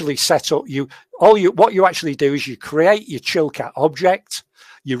 You actually set up what you actually do is you create your Chilkat object,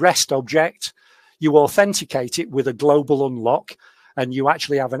 your REST object, you authenticate it with a global unlock, and you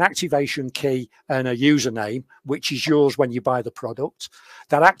actually have an activation key and a username, which is yours when you buy the product.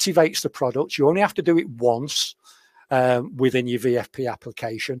 That activates the product. You only have to do it once within your VFP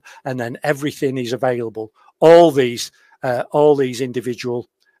application, and then everything is available. All these individual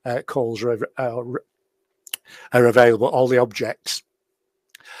calls are available, all the objects.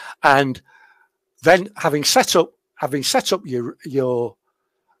 And then having set up your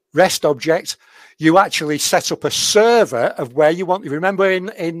REST object, you actually set up a server of where you want. You remember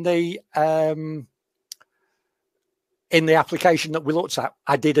in the application that we looked at,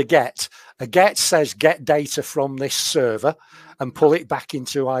 I did a get. A get says get data from this server and pull it back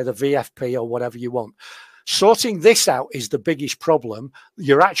into either VFP or whatever you want. Sorting this out is the biggest problem.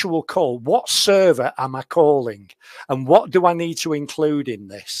 Your actual call, what server am I calling and what do I need to include in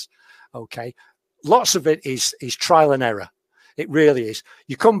this? Okay, lots of it is trial and error. It really is.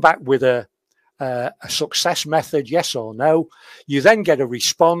 You come back with a success method, yes or no. You then get a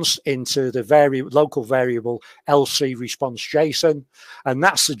response into the local variable LC response JSON, and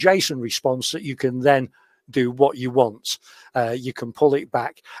that's the JSON response that you can then do what you want. You can pull it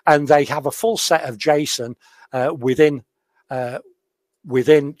back, and they have a full set of JSON within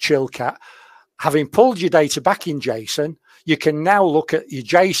Chilkat. Having pulled your data back in JSON, you can now look at your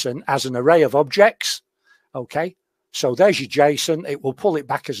JSON as an array of objects. Okay, so there's your JSON. It will pull it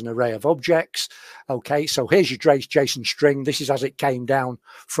back as an array of objects. Okay, so here's your JSON string. This is as it came down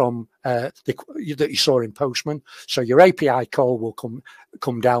from that you saw in Postman. So your API call will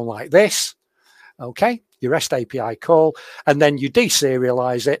come down like this. Okay, your REST API call, and then you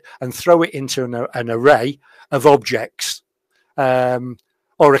deserialize it and throw it into an array of objects,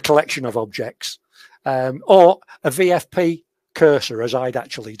 or a collection of objects. or a VFP cursor, as I'd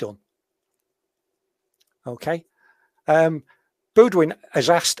actually done. Okay. Boudwin has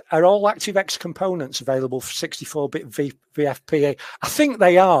asked, are all ActiveX components available for 64-bit VFPA? I think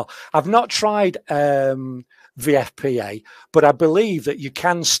they are. I've not tried VFPA, but I believe that you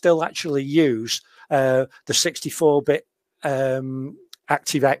can still actually use the 64-bit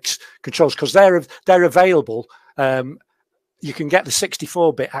ActiveX controls, because they're available. You can get the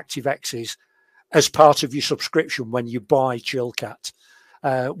 64-bit ActiveXs as part of your subscription when you buy Chilkat,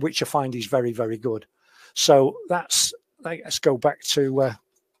 which I find is very, very good. So let's go back to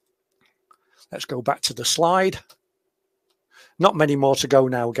the slide. Not many more to go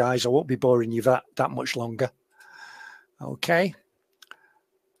now, guys. I won't be boring you that much longer. Okay.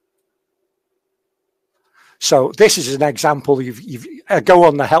 So this is an example. Go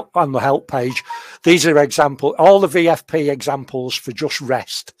on the help page. These are all the VFP examples for just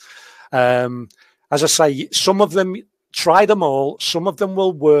REST. As I say, some of them, try them all. Some of them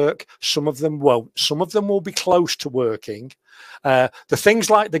will work. Some of them won't. Some of them will be close to working. The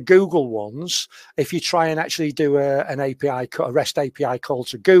things like the Google ones, if you try and actually do a REST API call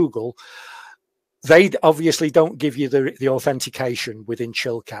to Google, they obviously don't give you the authentication within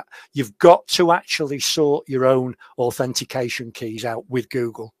Chilkat. You've got to actually sort your own authentication keys out with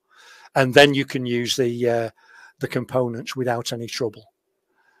Google, and then you can use the components without any trouble.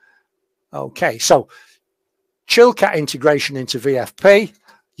 Okay, so Chilkat integration into VFP,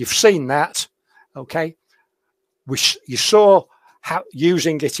 you've seen that. Okay, you saw how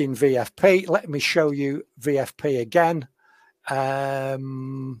using it in VFP. Let me show you VFP again.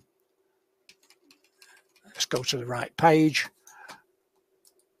 Let's go to the right page.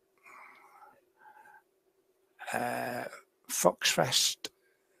 Foxfest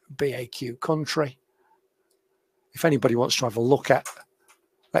BAQ country. If anybody wants to have a look at,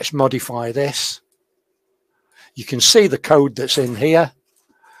 let's modify this. You can see the code that's in here.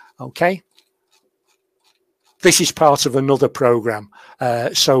 Okay. This is part of another program.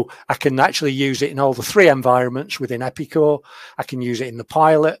 So I can actually use it in all the 3 environments within Epicor. I can use it in the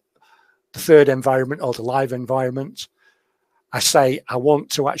pilot, the 3rd environment, or the live environment. I say I want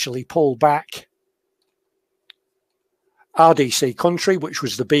to actually pull back RDC country, which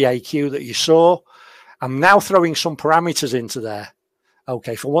was the BAQ that you saw. I'm now throwing some parameters into there.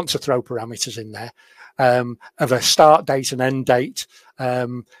 Okay, if I want to throw parameters in there of a start date and end date,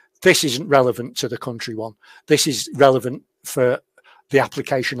 this isn't relevant to the country one. This is relevant for the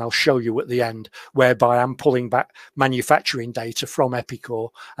application I'll show you at the end, whereby I'm pulling back manufacturing data from Epicor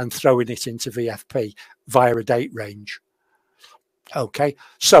and throwing it into VFP via a date range. Okay,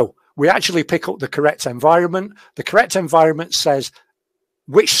 so we actually pick up the correct environment. The correct environment says,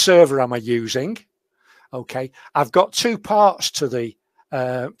 which server am I using? Okay, I've got 2 parts to the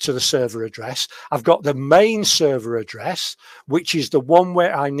server address. I've got the main server address, which is the one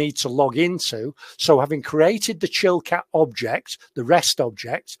where I need to log into. So having created the Chilkat object, the REST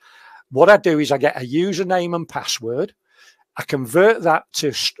object, what I do is I get a username and password. I convert that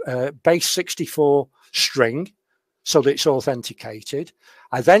to base 64 string so that it's authenticated.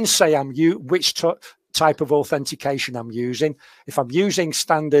 I then say which type of authentication I'm using. If I'm using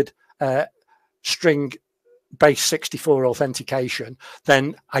standard string base 64 authentication,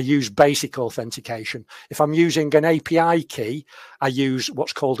 then I use basic authentication. If I'm using an API key, I use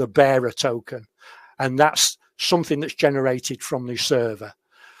what's called a bearer token, and that's something that's generated from the server.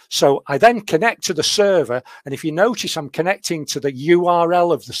 So I then connect to the server, and if you notice, I'm connecting to the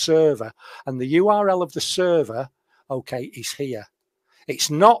URL of the server, and the URL of the server, okay, is here. It's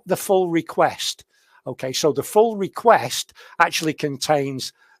not the full request. Okay, so the full request actually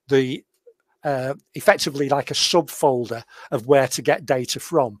contains the effectively like a subfolder of where to get data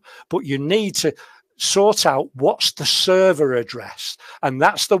from, but you need to sort out what's the server address, and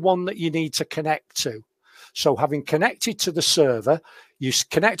that's the one that you need to connect to. So having connected to the server, you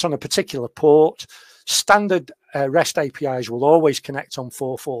connect on a particular port. Standard REST APIs will always connect on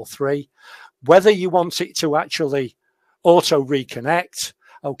 443. Whether you want it to actually auto reconnect,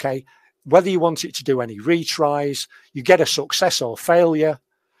 okay, whether you want it to do any retries, you get a success or failure.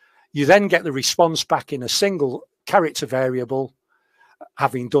 You then get the response back in a single character variable,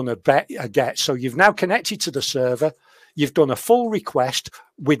 having done a get. So you've now connected to the server. You've done a full request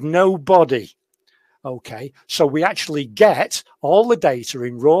with no body. Okay, so we actually get all the data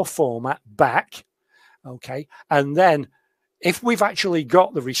in raw format back. Okay, and then if we've actually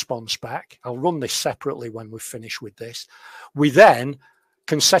got the response back, I'll run this separately when we've finished with this. We then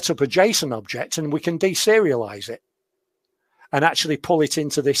can set up a JSON object and we can deserialize it and actually pull it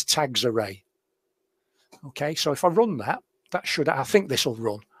into this tags array. Okay, so if I run that, I think this will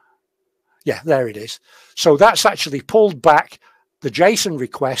run. Yeah, there it is. So that's actually pulled back the JSON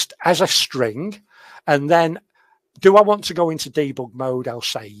request as a string. And then do I want to go into debug mode? I'll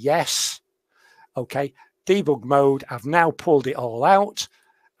say yes. Okay, debug mode. I've now pulled it all out.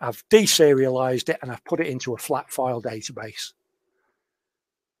 I've deserialized it and I've put it into a flat file database.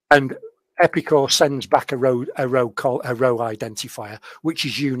 And Epicor sends back a row identifier, which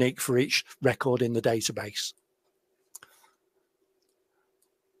is unique for each record in the database.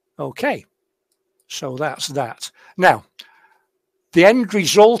 Okay, so that's that. Now, the end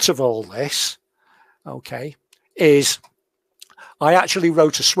result of all this, okay, is I actually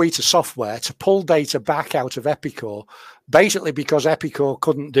wrote a suite of software to pull data back out of Epicor, basically because Epicor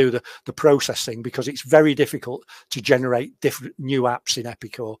couldn't do the processing, because it's very difficult to generate different new apps in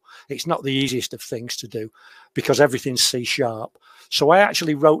Epicor. It's not the easiest of things to do because everything's C#. So I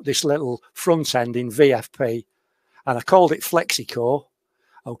actually wrote this little front end in VFP and I called it FlexiCore.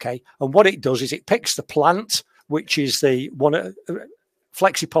 Okay, and what it does is it picks the plant, which is the one.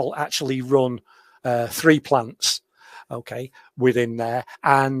 FlexiPol actually run 3 plants, okay, within there,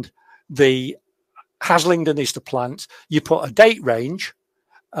 and the Haslingden is the plant. You put a date range,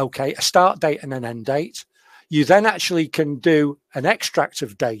 okay, a start date and an end date. You then actually can do an extract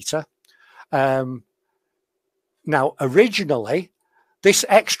of data. Now, originally, this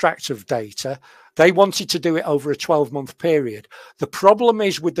extract of data, they wanted to do it over a 12-month period. The problem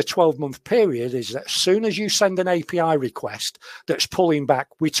is with the 12-month period is that as soon as you send an API request that's pulling back,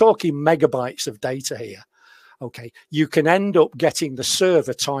 we're talking megabytes of data here, okay, you can end up getting the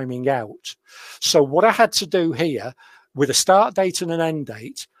server timing out. So what I had to do here, with a start date and an end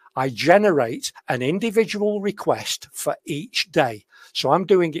date, I generate an individual request for each day. So I'm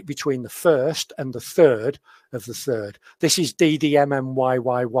doing it between the 1st and the 3rd of the 3rd. This is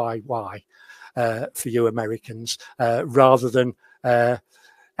DDMMYYYY. For you Americans, rather than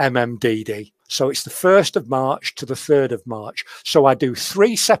MMDD. So it's the 1st of March to the 3rd of March. So I do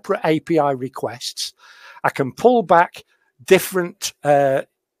 3 separate API requests. I can pull back different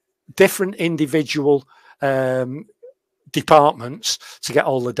individual departments to get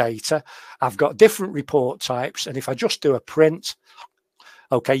all the data. I've got different report types. And if I just do a print,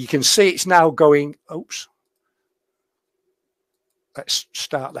 okay, you can see it's now going, oops. Let's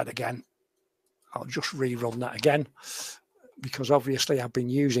start that again. I'll just rerun that again because obviously I've been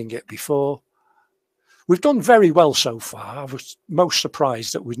using it before. We've done very well so far. I was most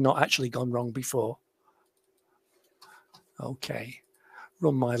surprised that we've not actually gone wrong before. Okay,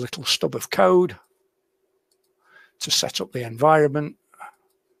 run my little stub of code to set up the environment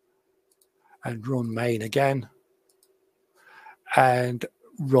and run main again and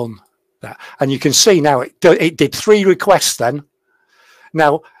run that. And you can see now it did 3 requests then.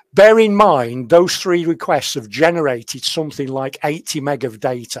 Now, bear in mind, those 3 requests have generated something like 80 meg of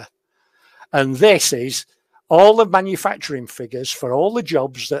data. And this is all the manufacturing figures for all the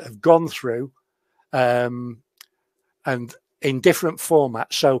jobs that have gone through and in different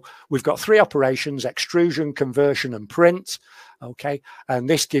formats. So we've got 3 operations: extrusion, conversion, and print. Okay. And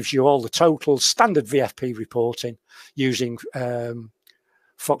this gives you all the totals, standard VFP reporting using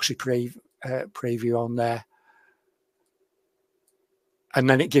Foxy preview on there. And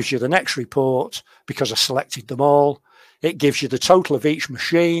then it gives you the next report because I selected them all. It gives you the total of each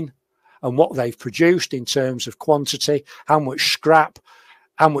machine and what they've produced in terms of quantity, how much scrap,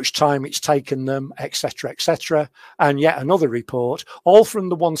 how much time it's taken them, etc., etc. And yet another report, all from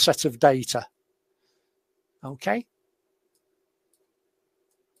the one set of data. Okay.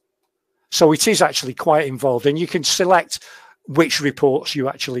 So it is actually quite involved, and you can select which reports you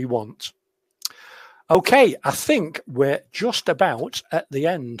actually want. Okay, I think we're just about at the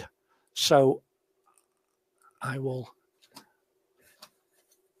end. So I will,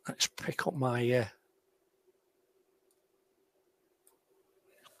 let's pick up my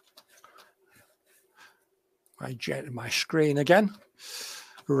my screen again.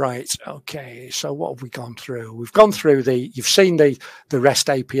 Right, okay, so what have we gone through? We've gone through you've seen the REST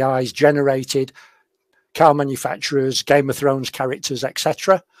APIs generated, car manufacturers, Game of Thrones characters,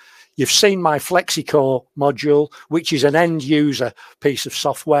 etc. You've seen my FlexiCore module, which is an end user piece of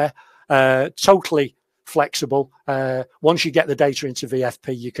software, totally flexible. Once you get the data into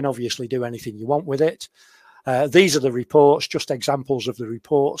VFP, you can obviously do anything you want with it. These are the reports, just examples of the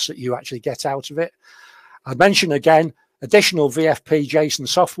reports that you actually get out of it. I mention again, additional VFP JSON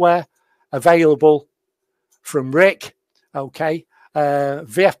software available from Rick. Okay,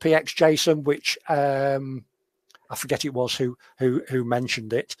 VFPX JSON, which I forget it was who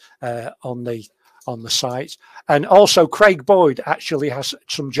mentioned it on the site. And also Craig Boyd actually has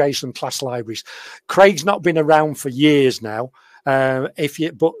some JSON class libraries. Craig's not been around for years now,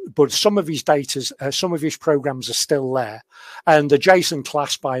 But some of his some of his programs are still there, and the JSON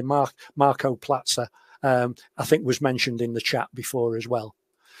class by Marco Platzer, I think, was mentioned in the chat before as well.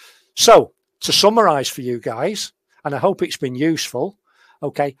 So to summarize for you guys, and I hope it's been useful.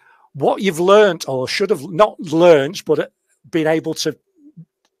 Okay, what you've learned, or should have not learned, but been able to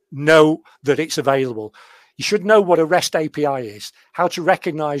know that it's available. You should know what a REST API is, how to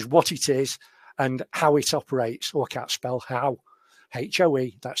recognize what it is, and how it operates. Oh, I can't spell how.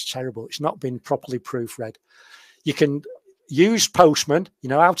 HOE, that's terrible. It's not been properly proofread. You can use Postman, you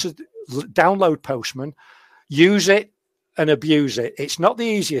know how to download Postman, use it and abuse it. It's not the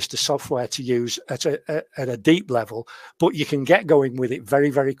easiest of software to use at a deep level, but you can get going with it very,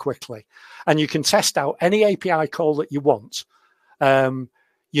 very quickly. And you can test out any API call that you want.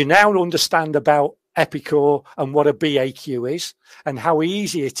 You now understand about Epicor and what a BAQ is and how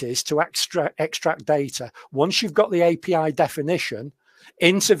easy it is to extract data once you've got the API definition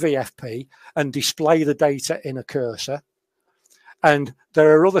into VFP and display the data in a cursor. And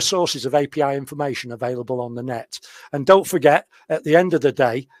there are other sources of API information available on the net. And don't forget, at the end of the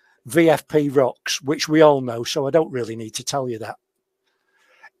day, VFP rocks, which we all know, so I don't really need to tell you that.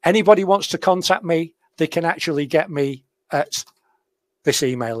 Anybody wants to contact me, they can actually get me at this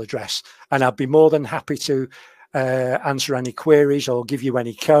email address, and I'd be more than happy to answer any queries or give you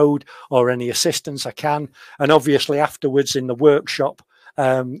any code or any assistance I can. And obviously afterwards in the workshop,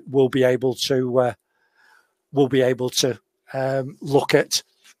 we'll be able to look at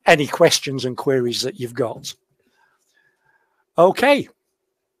any questions and queries that you've got. Okay.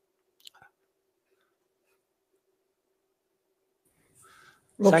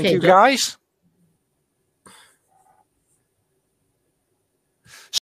 Thank you, guys.